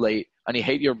now too late, and you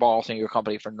hate your boss and your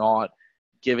company for not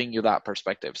giving you that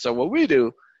perspective. So what we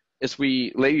do is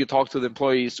we let you talk to the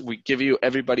employees. We give you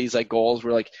everybody's like goals.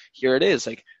 We're like, here it is.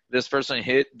 Like this person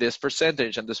hit this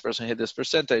percentage and this person hit this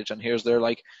percentage, and here's their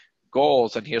like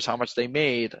goals, and here's how much they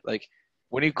made. Like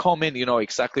when you come in, you know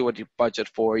exactly what you budget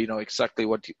for, you know exactly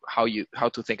how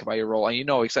to think about your role, and you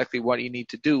know exactly what you need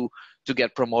to do to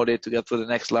get promoted, to get to the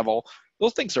next level.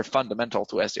 Those things are fundamental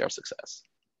to SDR success.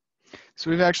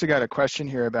 So we've actually got a question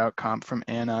here about comp from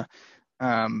Anna.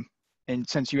 And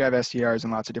since you have SDRs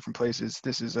in lots of different places,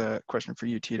 this is a question for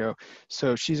you, Tito.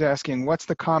 So she's asking, what's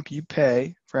the comp you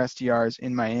pay for SDRs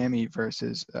in Miami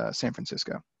versus San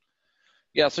Francisco?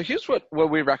 Yeah, so here's what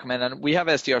we recommend. And we have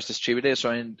SDRs distributed,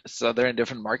 so they're in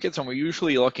different markets, and we're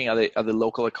usually looking at the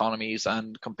local economies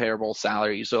and comparable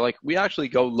salaries. So like we actually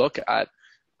go look at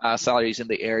salaries in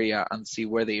the area and see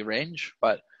where they range.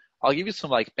 But I'll give you some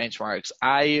like benchmarks.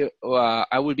 I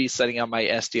would be setting up my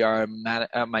SDR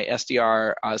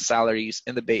salaries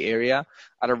in the Bay Area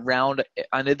at around,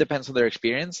 and it depends on their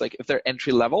experience. Like if they're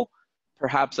entry level,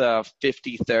 perhaps a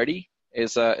 50-30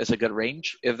 is a good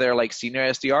range. If they're like senior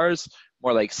SDRs,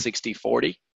 more like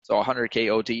 60-40, so 100K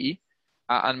OTE,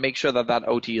 and make sure that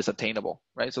OTE is attainable,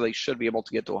 right? So they should be able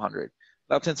to get to 100.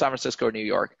 That's in San Francisco or New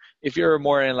York. If you're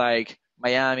more in like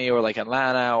Miami or like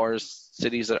Atlanta or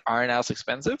cities that aren't as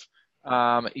expensive,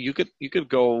 you could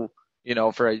go,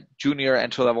 for a junior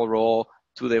entry level role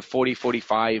to the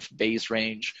 40-45 base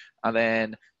range, and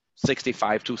then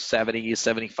 65 to 70,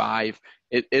 75.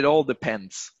 It all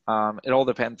depends. It all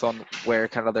depends on where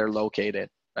kind of they're located,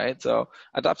 right? So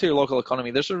adapt to your local economy.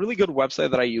 There's a really good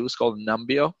website that I use called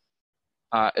Numbeo.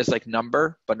 It's like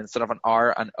number, but instead of an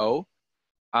R, an O.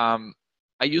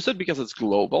 I use it because it's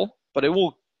global, but it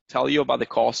will tell you about the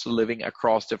cost of living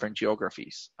across different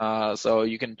geographies. So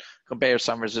you can compare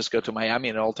San Francisco to Miami,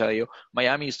 and it'll tell you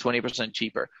Miami is 20%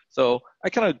 cheaper. So I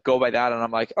kind of go by that, and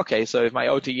I'm like, okay, so if my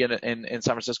OT in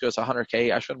San Francisco is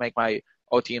 100K, I should make my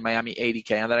OT in Miami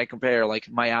 80K. And then I compare like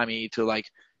Miami to like,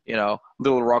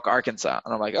 Little Rock, Arkansas.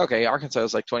 And I'm like, okay, Arkansas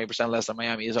is like 20% less than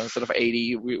Miami. So instead of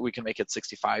 80, we can make it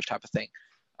 65 type of thing.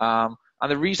 And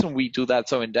the reason we do that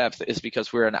so in depth is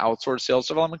because we're an outsourced sales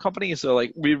development company. So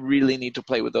like we really need to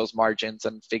play with those margins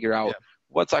and figure out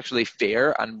what's actually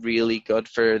fair and really good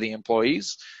for the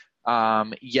employees.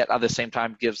 Yet at the same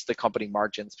time gives the company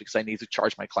margins because I need to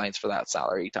charge my clients for that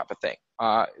salary type of thing.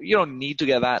 You don't need to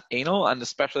get that anal, and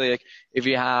especially like if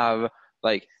you have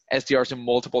like SDRs in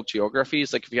multiple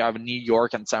geographies, like if you have New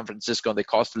York and San Francisco and the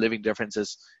cost of living difference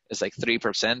is like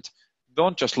 3%,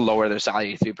 don't just lower their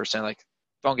salary 3%. Like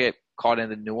don't get caught in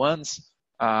the nuance.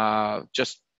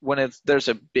 Just when there's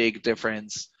a big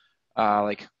difference,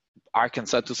 like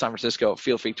Arkansas to San Francisco,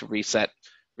 feel free to reset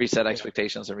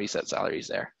expectations and reset salaries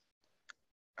there.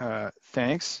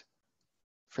 Thanks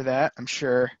for that. I'm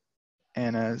sure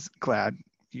Anna's glad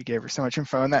you gave her so much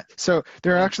info on that. So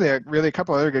there are actually a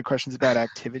couple other good questions about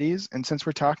activities. And since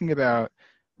we're talking about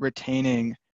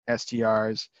retaining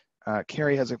SDRs,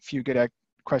 Carrie has a few good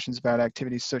questions about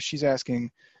activities. So she's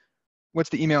asking, what's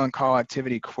the email and call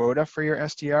activity quota for your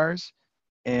SDRs?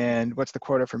 And what's the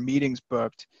quota for meetings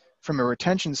booked? From a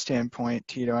retention standpoint,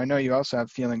 Tito, I know you also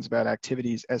have feelings about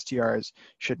activities SDRs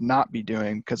should not be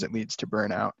doing because it leads to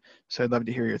burnout. So I'd love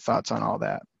to hear your thoughts on all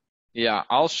that. Yeah,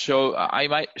 I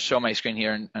might show my screen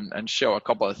here and show a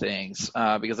couple of things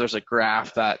because there's a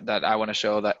graph that I want to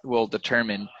show that will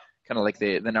determine kind of like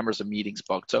the numbers of meetings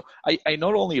booked. So I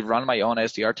not only run my own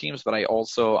SDR teams, but I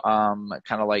also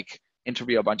kind of like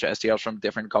interview a bunch of SDRs from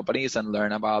different companies and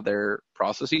learn about their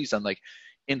processes. And like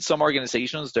in some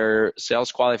organizations, their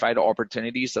sales qualified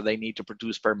opportunities that they need to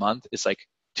produce per month is like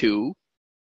 2,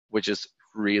 which is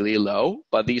really low,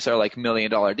 but these are like $1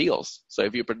 million deals. So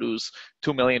if you produce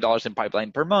 $2 million in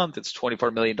pipeline per month, it's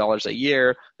 $24 million a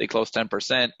year. They close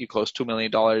 10%, you close $2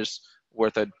 million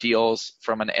worth of deals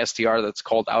from an SDR that's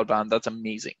called outbound. That's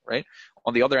amazing, right?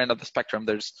 On the other end of the spectrum,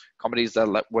 there's companies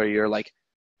where you're like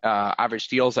average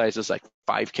deal size is like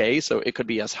 5K, so it could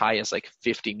be as high as like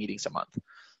 50 meetings a month.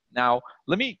 Now,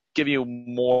 let me give you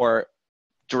more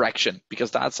direction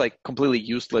because that's like completely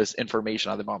useless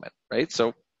information at the moment, right?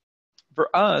 So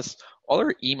for us, all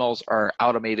our emails are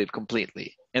automated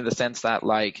completely in the sense that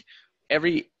like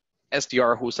every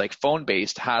SDR who's like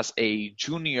phone-based has a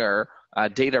junior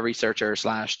data researcher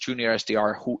 / junior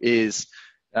SDR who is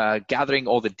gathering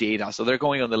all the data. So they're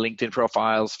going on the LinkedIn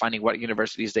profiles, finding what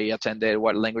universities they attended,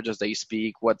 what languages they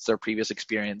speak, what's their previous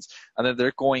experience. And then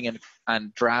they're going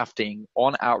and drafting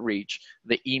on outreach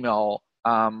the email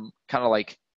kind of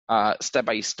like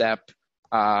step-by-step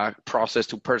process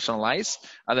to personalize.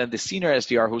 And then the senior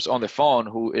SDR who's on the phone,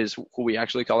 who we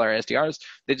actually call our SDRs,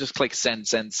 they just click send,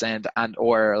 and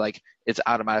or like it's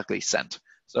automatically sent.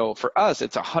 So for us,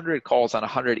 it's 100 calls and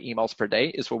 100 emails per day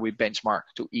is what we benchmark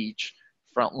to each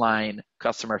frontline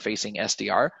customer-facing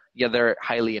SDR. Yeah, they're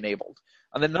highly enabled.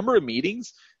 And the number of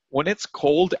meetings, when it's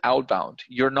cold outbound,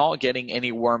 you're not getting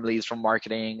any warm leads from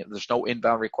marketing. There's no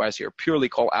inbound requests. You're purely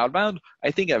cold outbound.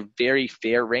 I think a very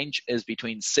fair range is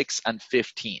between 6 and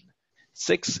 15.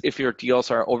 6 if your deals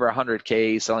are over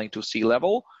 100K selling to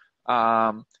C-level,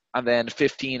 and then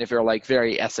 15 if you're like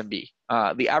very SMB.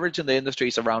 The average in the industry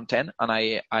is around 10, and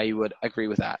I would agree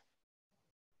with that.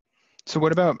 So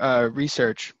what about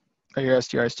research? Are your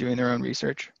SDRs doing their own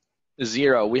research?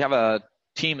 0. We have a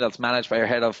team that's managed by our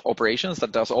head of operations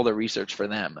that does all the research for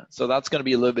them. So that's going to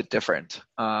be a little bit different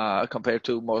compared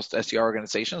to most SDR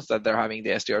organizations that they're having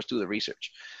the SDRs do the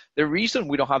research. The reason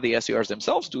we don't have the SDRs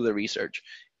themselves do the research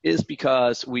is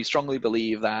because we strongly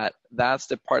believe that that's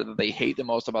the part that they hate the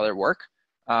most about their work.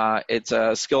 It's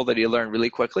a skill that you learn really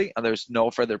quickly, and there's no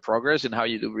further progress in how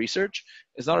you do research.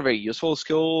 It's not a very useful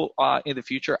skill in the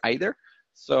future either.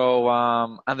 So,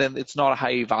 and then it's not a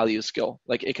high value skill.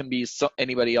 Like it can be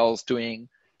anybody else doing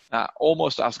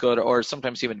almost as good or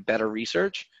sometimes even better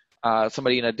research,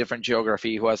 somebody in a different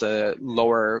geography who has a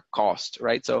lower cost,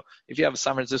 right? So if you have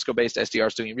San Francisco based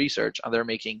SDRs doing research and they're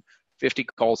making 50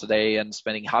 calls a day and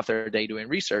spending half their day doing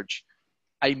research,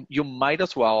 you might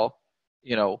as well,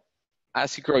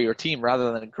 as you grow your team,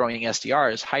 rather than growing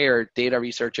SDRs, hire data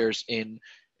researchers in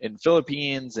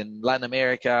Philippines, in Latin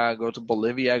America, go to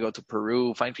Bolivia, go to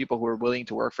Peru, find people who are willing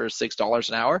to work for $6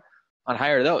 an hour and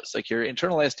hire those. Like your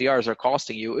internal SDRs are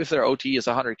costing you, if their OT is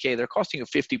 100K, they're costing you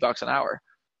 $50 an hour.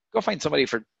 Go find somebody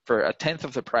for a tenth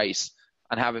of the price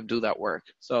and have him do that work.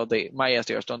 So my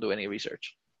SDRs don't do any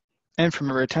research. And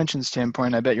from a retention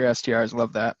standpoint, I bet your SDRs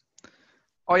love that.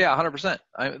 Oh yeah,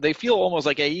 100%. They feel almost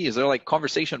like AEs. They're like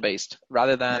conversation based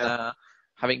rather than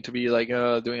having to be like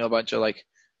doing a bunch of like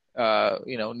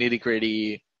nitty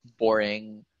gritty,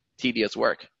 boring, tedious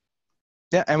work.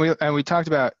 Yeah, and we talked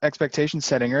about expectation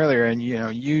setting earlier, and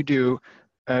you do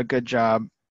a good job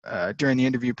during the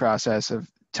interview process of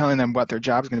telling them what their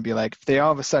job is going to be like. If they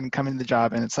all of a sudden come into the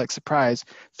job and it's like surprise,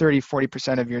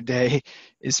 30-40% of your day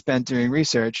is spent doing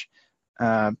research,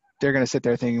 they're going to sit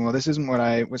there thinking, well, this isn't what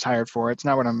I was hired for. It's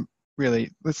not what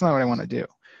that's not what I want to do,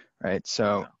 right?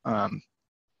 So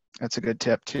that's a good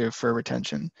tip too for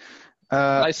retention.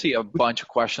 I see a bunch of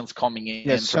questions coming in.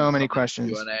 Yeah, so many questions.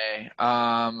 Q&A.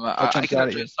 I can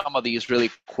address some of these really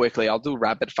quickly. I'll do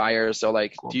rapid fire. So,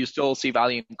 like, cool. Do you still see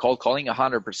value in cold calling?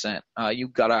 100%. You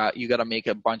gotta make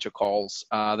a bunch of calls.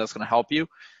 That's gonna help you.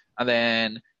 And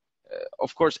then,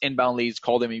 of course, inbound leads,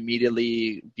 call them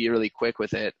immediately. Be really quick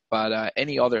with it. But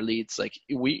any other leads, like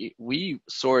we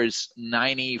source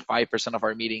 95% of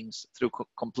our meetings through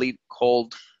complete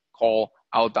cold call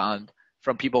outbound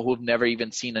from people who've never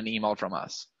even seen an email from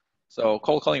us. So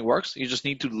cold calling works. You just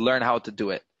need to learn how to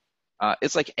do it.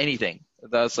 It's like anything.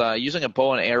 Does using a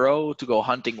bow and arrow to go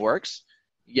hunting works?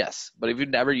 Yes. But if you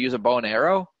never use a bow and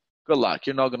arrow, good luck.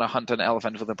 You're not going to hunt an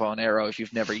elephant with a bow and arrow if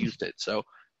you've never used it. So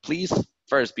please,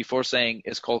 first, before saying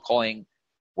is cold calling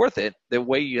worth it, the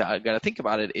way you got to think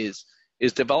about it is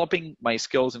developing my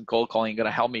skills in cold calling going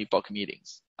to help me book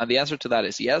meetings? And the answer to that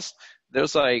is yes.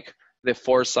 There's like the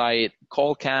Foresight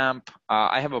Call Camp.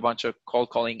 I have a bunch of cold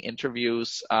calling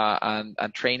interviews and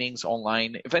trainings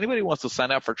online. If anybody wants to sign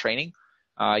up for training,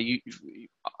 I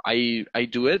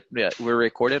do it. We're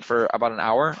recorded for about an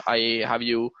hour. I have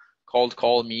you cold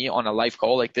call me on a live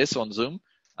call like this on Zoom.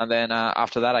 And then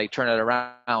after that, I turn it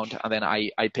around and then I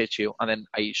pitch you and then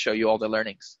I show you all the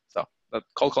learnings. So the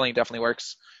cold calling definitely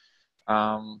works.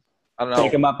 I don't know.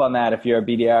 Take them up on that if you're a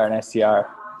BDR and SDR.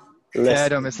 Yeah,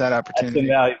 don't miss that opportunity. That's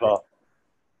invaluable.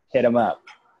 Hit them up.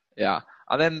 Yeah.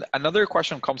 And then another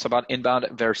question comes about inbound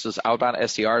versus outbound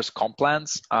SDRs comp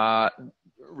plans.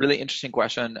 Really interesting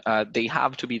question. They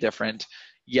have to be different,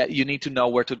 yet you need to know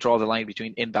where to draw the line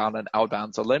between inbound and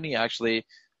outbound. So let me actually,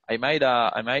 I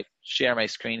might share my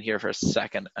screen here for a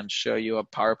second and show you a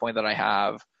PowerPoint that I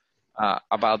have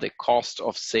about the cost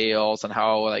of sales and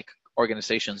how like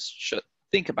organizations should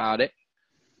think about it.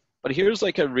 But here's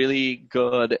like a really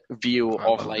good view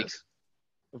of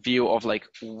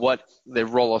what the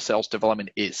role of sales development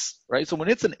is, right? So when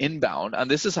it's an inbound,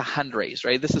 and this is a hand raise,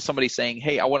 right? This is somebody saying,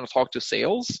 hey, I want to talk to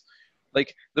sales.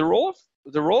 Like the role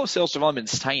of sales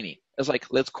development is tiny. It's like,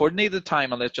 let's coordinate the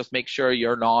time and let's just make sure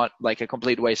you're not like a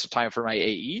complete waste of time for my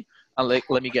AE and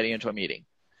let me get you into a meeting.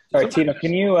 All right, Tito,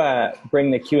 can you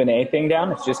bring the Q&A thing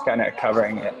down? It's just kind of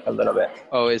covering it a little bit.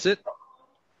 Oh, is it?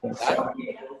 I think so.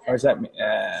 Or is that me?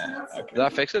 Okay. Did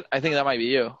that fix it? I think that might be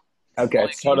you. Okay,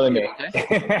 it's totally me.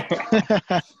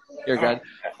 Okay? You're good.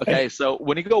 Okay, so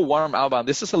when you go warm outbound,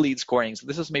 this is a lead scoring. So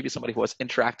this is maybe somebody who has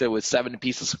interacted with 7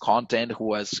 pieces of content,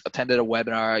 who has attended a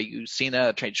webinar, you've seen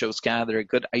a trade show scan, they're a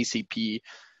good ICP.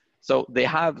 So they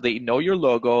know your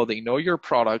logo, they know your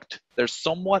product, they're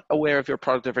somewhat aware of your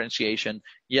product differentiation,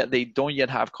 yet they don't yet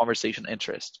have conversation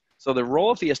interest. So the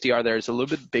role of the SDR there is a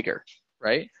little bit bigger,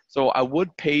 right? So I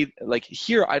would pay, like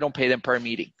here, I don't pay them per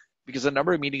meeting, because the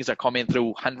number of meetings that come in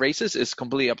through hand raises is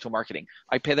completely up to marketing.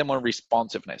 I pay them on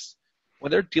responsiveness.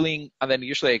 When they're dealing, and then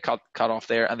usually I cut off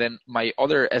there, and then my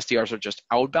other SDRs are just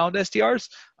outbound SDRs,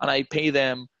 and I pay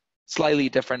them slightly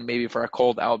different maybe for a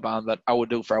cold outbound that I would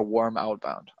do for a warm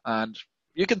outbound. And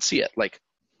you can see it. Like,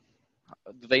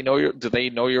 do they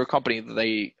know your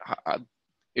company?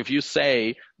 If you say,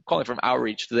 I'm calling from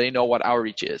outreach, do they know what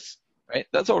outreach is? Right?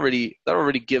 That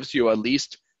already gives you at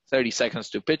least 30 seconds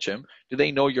to pitch them. Do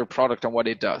they know your product and what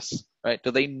it does? Right?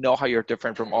 Do they know how you're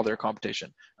different from other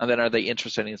competition? And then are they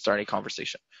interested in starting a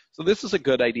conversation? So this is a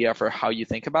good idea for how you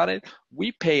think about it.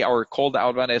 We pay our cold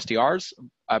outbound SDRs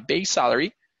a base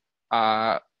salary,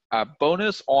 a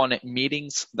bonus on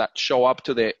meetings that show up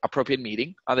to the appropriate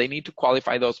meeting. They need to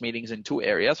qualify those meetings in 2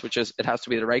 areas, which is it has to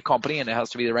be the right company and it has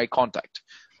to be the right contact.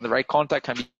 The right contact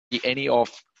can be any of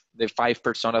the 5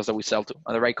 personas that we sell to.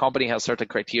 And the right company has certain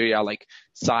criteria like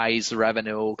size,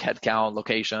 revenue, headcount,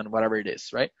 location, whatever it is,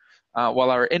 right?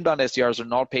 While our inbound SDRs are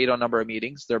not paid on number of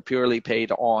meetings, they're purely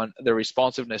paid on the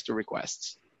responsiveness to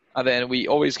requests. And then we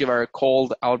always give our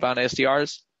cold outbound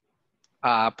SDRs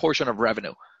a portion of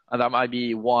revenue. And that might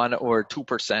be 1 or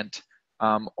 2%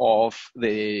 of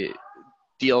the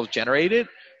deals generated,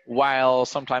 while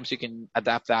sometimes you can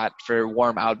adapt that for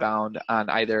warm outbound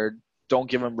and either don't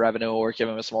give them revenue or give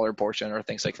them a smaller portion or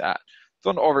things like that.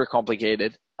 Don't overcomplicate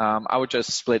it. I would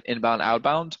just split inbound,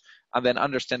 outbound, and then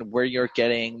understand where you're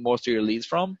getting most of your leads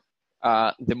from.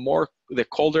 The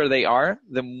colder they are,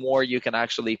 the more you can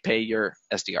actually pay your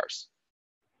SDRs.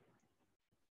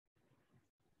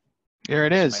 There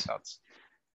it is. My thoughts.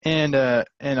 And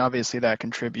obviously that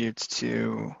contributes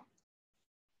to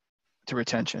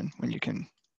retention when you can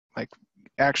like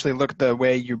actually look at the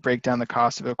way you break down the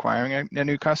cost of acquiring a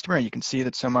new customer. You can see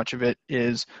that so much of it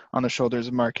is on the shoulders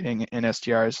of marketing and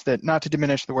SDRs, that not to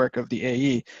diminish the work of the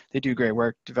AE, they do great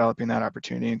work developing that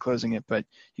opportunity and closing it, but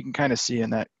you can kind of see in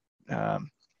that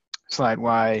slide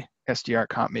why SDR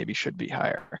comp maybe should be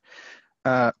higher.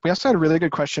 We also had a really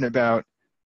good question about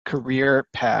career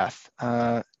path.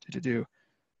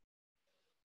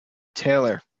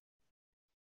 Taylor,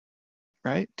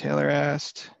 right? Taylor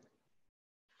asked,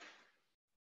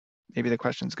 maybe the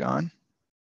question's gone.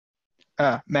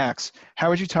 Max, how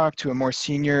would you talk to a more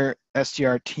senior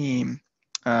SDR team,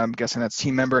 I'm guessing that's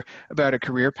team member, about a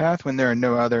career path when there are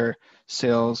no other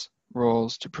sales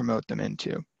roles to promote them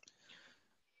into?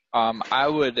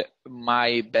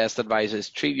 My best advice is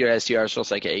treat your SDRs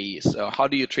just like AEs. So how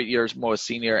do you treat your most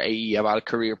senior AE about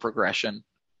career progression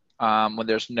when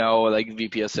there's no like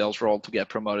VP of sales role to get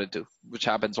promoted to, which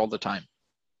happens all the time,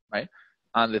 right?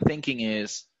 And the thinking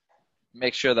is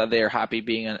make sure that they're happy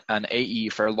being an AE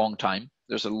for a long time.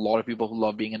 There's a lot of people who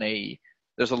love being an AE.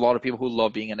 There's a lot of people who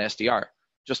love being an SDR.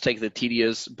 Just take the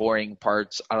tedious, boring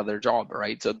parts out of their job,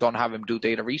 right? So don't have them do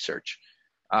data research.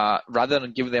 Rather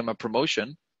than give them a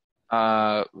promotion,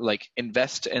 like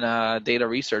invest in a data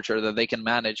researcher that they can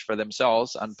manage for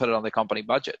themselves and put it on the company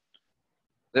budget.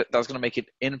 That's going to make it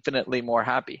infinitely more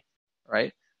happy,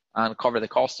 right? And cover the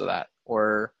cost of that,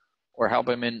 or help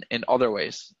them in other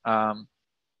ways.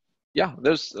 Yeah,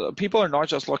 there's people are not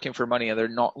just looking for money, and they're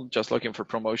not just looking for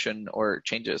promotion or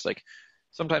changes. Like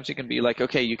sometimes you can be like,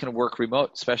 okay, you can work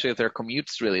remote, especially if their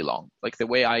commute's really long. Like the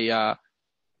way I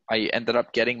ended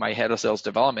up getting my head of sales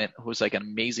development, who's like an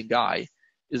amazing guy,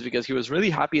 is because he was really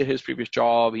happy at his previous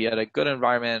job. He had a good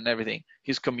environment and everything.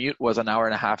 His commute was an hour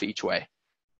and a half each way.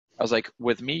 I was like,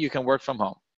 with me, you can work from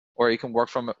home, or you can work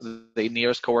from the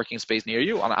nearest co-working space near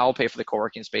you, and I'll pay for the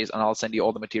co-working space, and I'll send you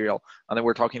all the material. And then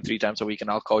we're talking 3 times a week, and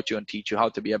I'll coach you and teach you how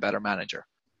to be a better manager.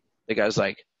 The guy's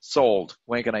like, sold.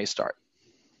 When can I start?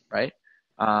 Right?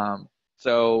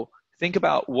 So think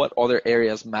about what other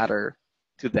areas matter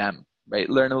to them, right?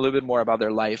 Learn a little bit more about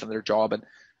their life and their job, and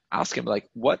ask him like,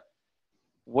 what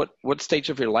stage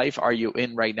of your life are you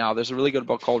in right now? There's a really good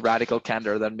book called Radical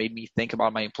Candor that made me think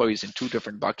about my employees in 2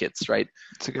 different buckets, right?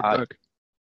 It's a good book.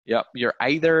 Yeah, you're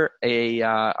either a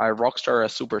rock star or a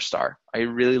superstar. I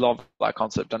really love that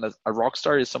concept. And a rock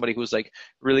star is somebody who's like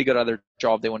really good at their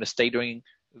job. They want to stay doing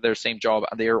their same job,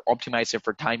 and they are optimizing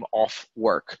for time off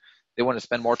work. They want to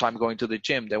spend more time going to the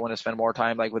gym. They want to spend more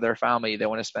time like with their family. They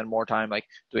want to spend more time like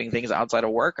doing things outside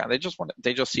of work, and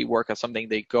they just see work as something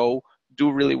they go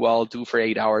do really well, do for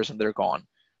 8 hours, and they're gone.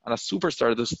 And a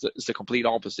superstar, this is the complete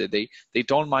opposite. They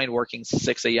don't mind working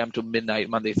 6 a.m. to midnight,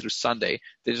 Monday through Sunday.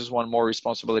 They just want more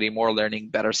responsibility, more learning,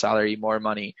 better salary, more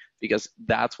money, because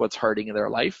that's what's hurting in their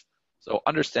life. So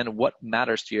understand what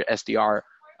matters to your SDR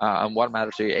and what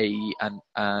matters to your AE,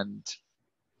 and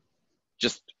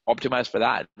just optimize for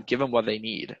that. Give them what they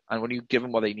need. And when you give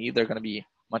them what they need, they're going to be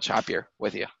much happier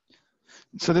with you.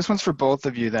 So this one's for both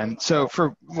of you then. So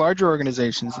for larger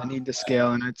organizations that need to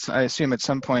scale, and I assume at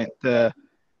some point the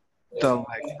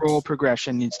like role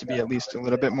progression needs to be at least a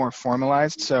little bit more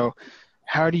formalized. So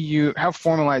how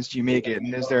formalized do you make it?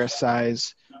 And is there a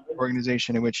size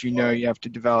organization in which you know you have to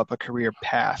develop a career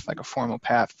path, like a formal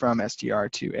path from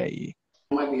SDR to AE?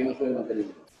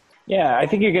 Yeah, I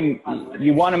think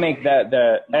you want to make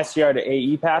the SDR to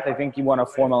AE path. I think you want to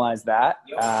formalize that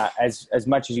as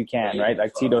much as you can, right?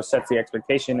 Like Tito sets the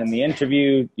expectation in the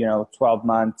interview, 12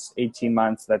 months, 18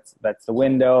 months, that's the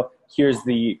window. Here's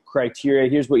the criteria.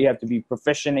 Here's what you have to be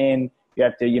proficient in. You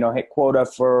have to, hit quota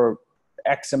for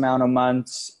X amount of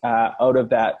months out of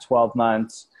that 12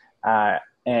 months.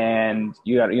 And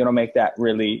you got to make that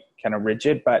really kind of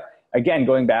rigid. But again,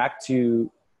 going back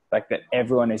to like that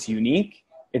everyone is unique,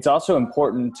 it's also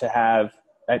important to have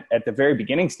at the very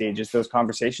beginning stages, those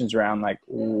conversations around like,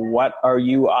 what are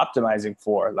you optimizing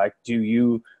for? Like,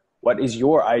 what is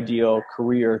your ideal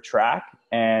career track?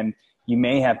 And you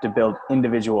may have to build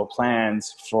individual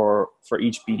plans for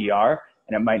each BDR,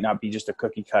 and it might not be just a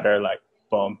cookie cutter, like,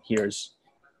 boom, here's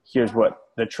what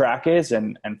the track is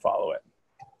and follow it.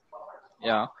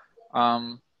 Yeah.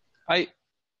 I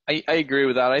agree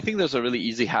with that. I think there's a really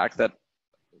easy hack that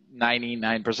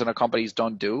 99% of companies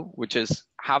don't do, which is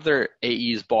have their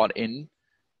AEs bought in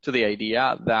to the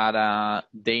idea that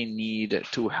they need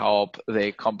to help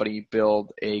the company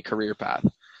build a career path.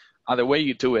 And the way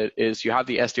you do it is you have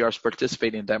the SDRs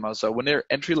participate in demos. So when they're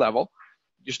entry level,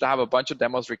 you should have a bunch of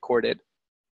demos recorded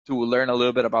to learn a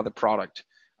little bit about the product.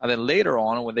 And then later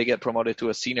on, when they get promoted to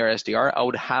a senior SDR, I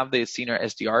would have the senior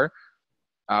SDR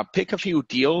pick a few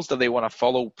deals that they want to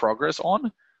follow progress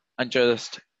on and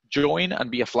just join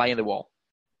and be a fly in the wall,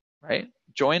 right?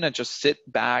 Join and just sit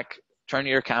back, turn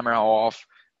your camera off,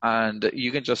 and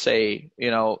you can just say,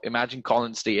 imagine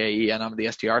Colin's the AE and I'm the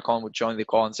SDR. Colin would join the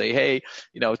call and say, hey,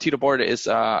 Tito Bohrt is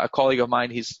a colleague of mine.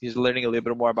 He's learning a little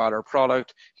bit more about our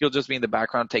product. He'll just be in the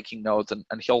background taking notes and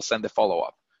he'll send the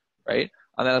follow-up, right?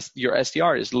 And then your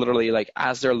SDR is literally like,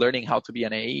 as they're learning how to be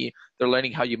an AE, they're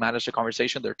learning how you manage the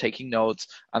conversation, they're taking notes,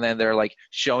 and then they're like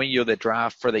showing you the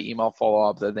draft for the email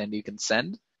follow-up that then you can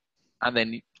send. And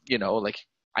then,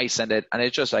 I send it, and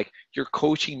it's just like, you're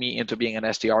coaching me into being an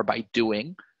SDR by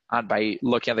doing and by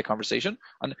looking at the conversation.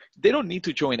 And they don't need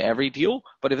to join every deal,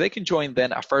 but if they can join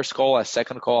then a first call, a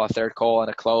second call, a third call, and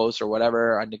a close or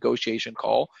whatever, a negotiation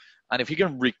call. And if you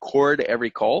can record every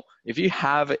call, if you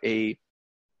have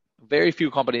very few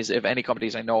companies, if any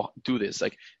companies I know do this,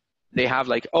 like they have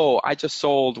like, oh, I just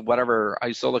sold whatever,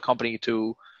 I sold a company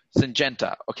to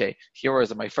Syngenta. Okay, here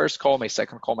was my first call, my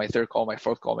second call, my third call, my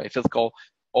fourth call, my fifth call,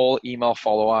 all email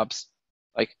follow-ups.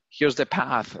 Like, here's the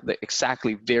path,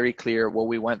 exactly, very clear what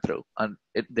we went through, and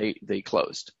they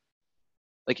closed.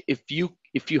 Like, if you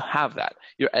have that,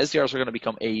 your SDRs are going to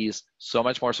become AEs so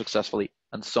much more successfully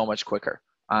and so much quicker.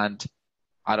 And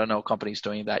I don't know companies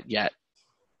doing that yet.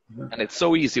 Mm-hmm. And it's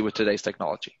so easy with today's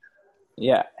technology.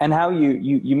 Yeah, and how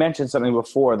you mentioned something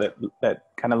before that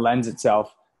kind of lends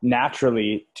itself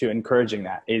naturally to encouraging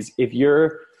that is if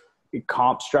your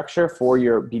comp structure for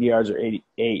your BDRs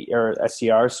or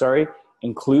SDRs,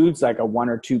 includes like a 1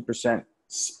 or 2%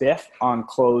 spiff on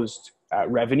closed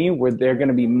revenue, where they're going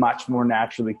to be much more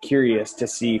naturally curious to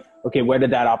see, okay, where did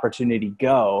that opportunity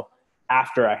go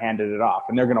after I handed it off?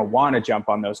 And they're going to want to jump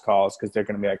on those calls because they're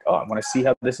going to be like, oh, I want to see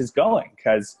how this is going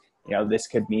because, this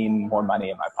could mean more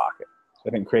money in my pocket. So I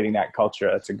think creating that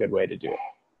culture, that's a good way to do it.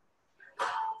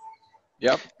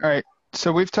 Yep. All right.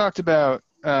 So we've talked about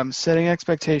setting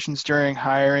expectations during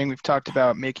hiring. We've talked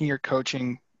about making your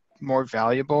coaching more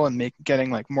valuable and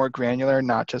getting like more granular,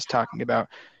 not just talking about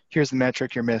here's the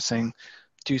metric you're missing,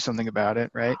 do something about it,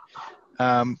 right?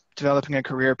 Developing a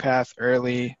career path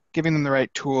early, giving them the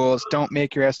right tools. Don't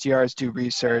make your SDRs do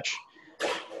research.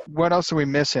 What else are we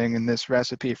missing in this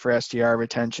recipe for SDR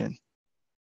retention?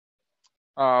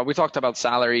 We talked about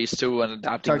salaries too and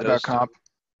adapting those. Talked about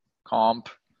comp.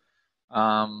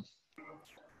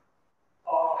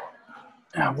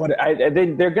 I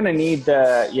think they're going to need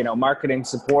the, marketing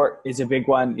support is a big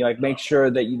one. Make sure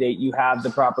that you have the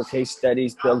proper case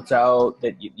studies built out,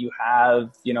 that you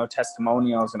have,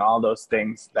 testimonials and all those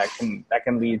things that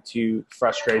can lead to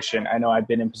frustration. I know I've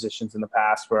been in positions in the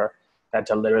past where I had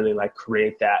to literally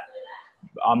create that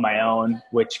on my own,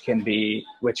 which can be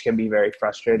very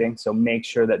frustrating. So make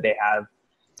sure that they have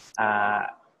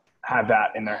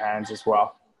that in their hands as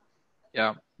well.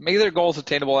 Yeah. Make their goals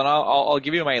attainable, and I'll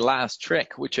give you my last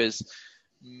trick, which is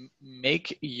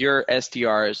make your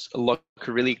SDRs look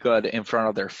really good in front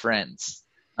of their friends,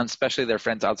 and especially their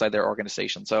friends outside their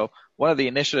organization. So one of the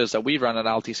initiatives that we run at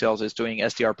Alti Sales is doing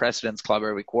SDR President's Club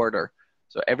every quarter.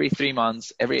 So every 3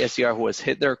 months, every SDR who has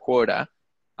hit their quota,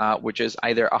 which is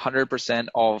either 100%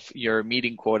 of your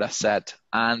meeting quota set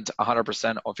and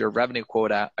 100% of your revenue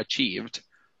quota achieved,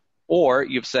 or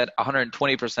you've set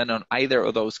 120% on either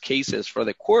of those cases for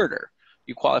the quarter,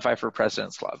 you qualify for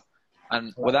President's Club.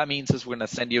 And what that means is we're going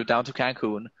to send you down to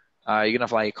Cancun. You're going to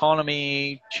fly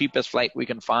economy, cheapest flight we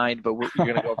can find, but you're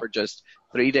going to go for just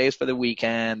 3 days for the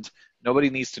weekend. Nobody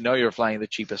needs to know you're flying the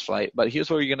cheapest flight. But here's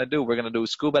what you're going to do. We're going to do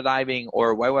scuba diving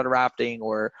or whitewater rafting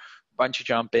or bungee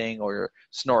jumping or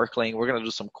snorkeling. We're going to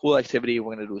do some cool activity.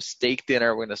 We're going to do a steak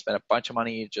dinner. We're going to spend a bunch of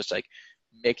money just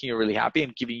making you really happy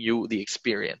and giving you the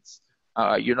experience.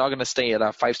 You're not going to stay at a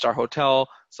 5-star hotel.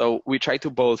 So we try to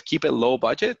both keep it low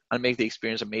budget and make the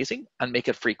experience amazing and make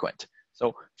it frequent.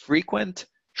 So frequent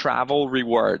travel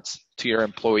rewards to your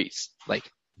employees,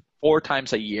 4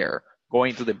 times a year,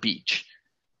 going to the beach,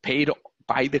 paid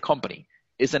by the company,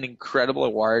 is an incredible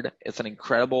award. It's an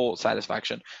incredible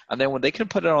satisfaction. And then when they can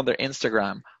put it on their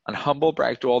Instagram and humble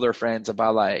brag to all their friends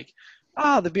about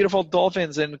the beautiful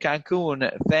dolphins in Cancun,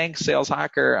 thanks Sales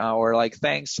Hacker, or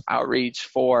thanks Outreach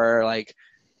for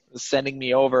sending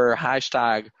me over,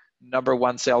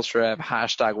 #1 sales rep,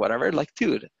 whatever.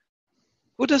 Dude,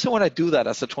 who doesn't want to do that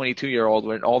as a 22-year-old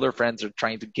when all their friends are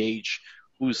trying to gauge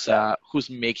who's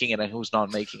making it and who's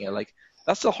not making it?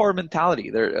 that's the whole mentality.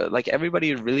 They're like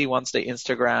everybody really wants the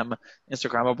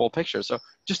Instagrammable picture. So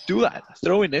just do that.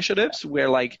 Throw initiatives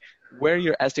where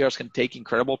your SDRs can take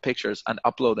incredible pictures and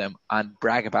upload them and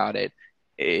brag about it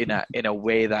in a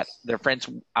way that their friends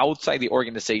outside the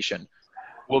organization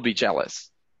will be jealous,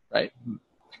 right?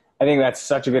 I think that's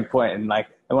such a good point, and like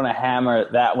I want to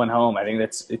hammer that one home. I think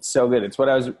it's so good. It's what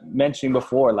I was mentioning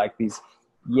before, like these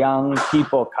young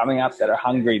people coming up that are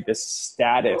hungry, this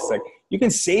status. Like you can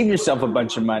save yourself a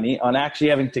bunch of money on actually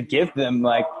having to give them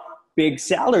like big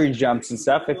salary jumps and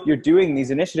stuff if you're doing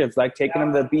these initiatives, like taking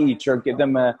them to the beach or give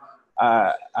them a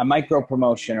micro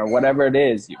promotion or whatever it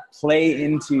is. You play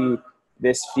into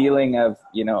this feeling of,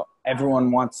 you know,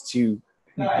 everyone wants to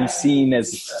be seen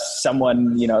as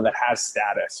someone, you know, that has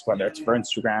status, whether it's for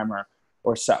Instagram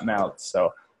or something else.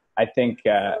 So I think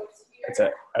it's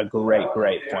a great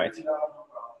point.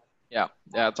 Yeah,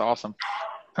 it's awesome.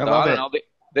 I love it.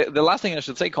 The last thing I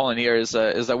should say, Colin, here is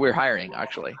that we're hiring,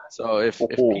 actually. So if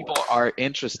people are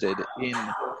interested in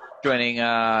joining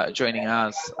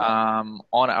us, on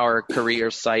our career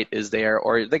site is there,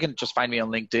 or they can just find me on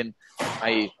LinkedIn.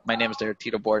 My name is there,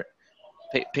 Tito Bohrt.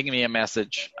 Ping me a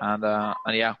message, and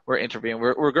yeah, we're interviewing.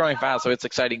 We're growing fast, so it's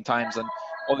exciting times, and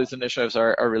all these initiatives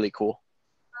are really cool.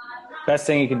 Best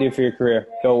thing you can do for your career: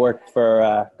 go work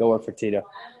for Tito.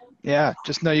 Yeah,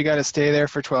 just know you got to stay there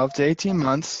for 12 to 18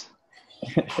 months.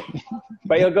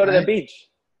 But you'll go to the beach.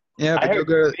 Yeah, but you'll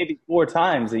go maybe 4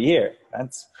 times a year.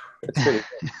 That's pretty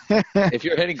good. If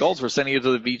you're hitting goals, we're sending you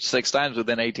to the beach 6 times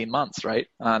within 18 months, right?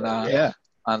 And yeah.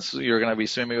 And so you're going to be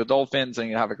swimming with dolphins, and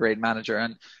you have a great manager.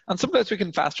 And sometimes we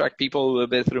can fast track people a little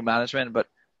bit through management, but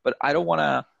I don't want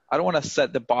to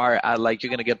set the bar at like you're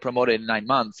going to get promoted in 9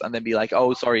 months and then be like,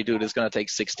 oh, sorry, dude, it's going to take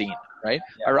 16, right?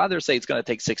 Yeah. I'd rather say it's going to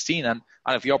take 16, and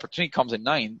if the opportunity comes in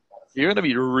 9, you're going to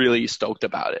be really stoked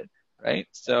about it, right?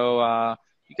 So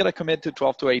you got to commit to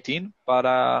 12 to 18,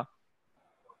 but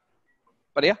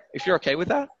yeah, if you're okay with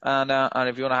that, and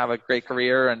if you want to have a great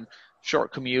career and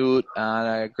short commute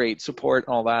and great support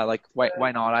and all that, like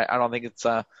why not? I don't think it's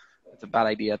a bad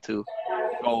idea to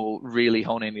go really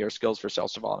hone in your skills for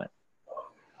sales development.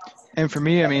 And for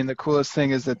me, I mean, the coolest thing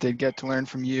is that they get to learn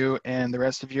from you and the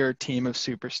rest of your team of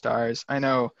superstars. I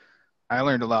know I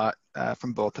learned a lot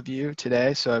from both of you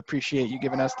today, so I appreciate you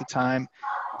giving us the time.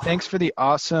 Thanks for the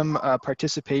awesome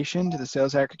participation to the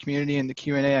Sales Hacker community in the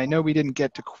Q&A. I know we didn't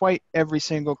get to quite every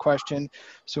single question,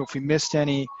 so if we missed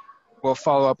any, we'll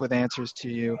follow up with answers to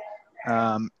you.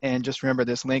 And just remember,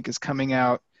 this link is coming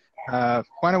out. Why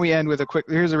don't we end with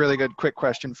here's a really good quick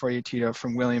question for you, Tito,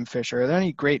 from William Fisher. Are there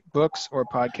any great books or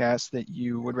podcasts that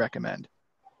you would recommend?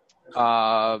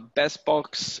 Best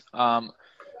books.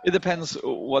 It depends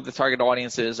what the target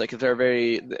audience is. Like if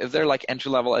they're like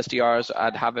entry-level SDRs,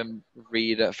 I'd have them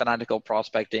read Fanatical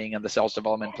Prospecting and the Sales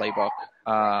Development Playbook.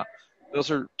 Those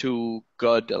are 2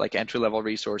 good like entry-level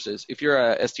resources. If you're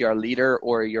a SDR leader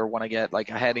or you want to get like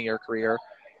ahead in your career,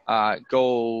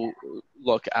 go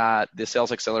look at the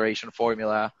Sales Acceleration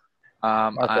Formula.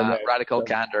 Radical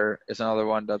Candor is another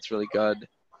one that's really good.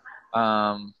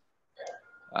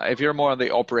 If you're more on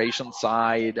the operations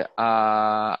side,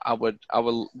 I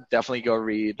will definitely go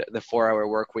read The 4-Hour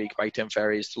Workweek by Tim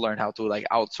Ferriss to learn how to like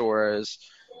outsource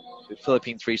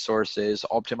Philippines resources,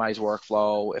 optimize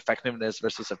workflow, effectiveness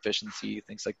versus efficiency,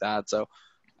 things like that. So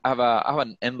I have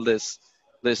an endless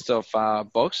list of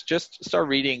books. Just start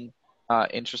reading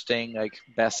interesting like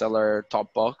bestseller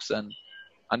top books, and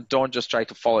don't just try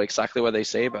to follow exactly what they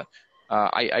say. But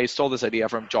I stole this idea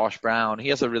from Josh Brown. He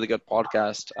has a really good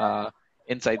podcast,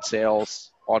 Inside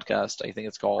Sales podcast, I think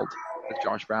it's called, with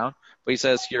Josh Brown. But he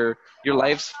says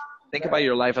think about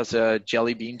your life as a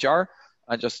jelly bean jar,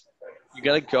 and you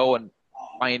gotta go and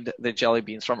find the jelly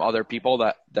beans from other people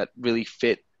that really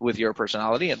fit with your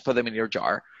personality and put them in your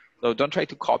jar. So don't try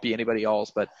to copy anybody else,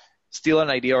 but steal an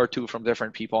idea or 2 from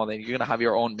different people, and then you're gonna have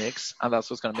your own mix, and that's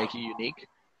what's gonna make you unique.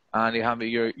 And you have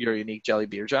your unique jelly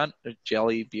beer jar.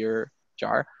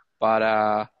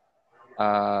 But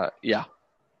yeah,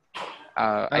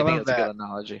 I think that's a good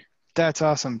analogy. That's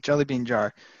awesome. Jelly bean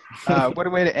jar. What a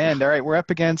way to end. All right, we're up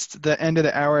against the end of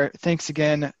the hour. Thanks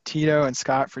again, Tito and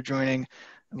Scott, for joining.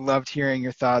 Loved hearing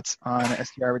your thoughts on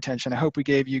SDR retention. I hope we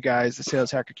gave you guys, the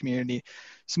Sales Hacker community,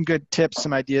 some good tips,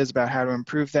 some ideas about how to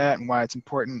improve that and why it's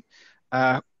important.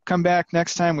 Come back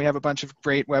next time. We have a bunch of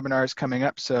great webinars coming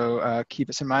up, so keep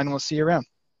us in mind, and we'll see you around.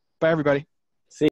 Bye, everybody.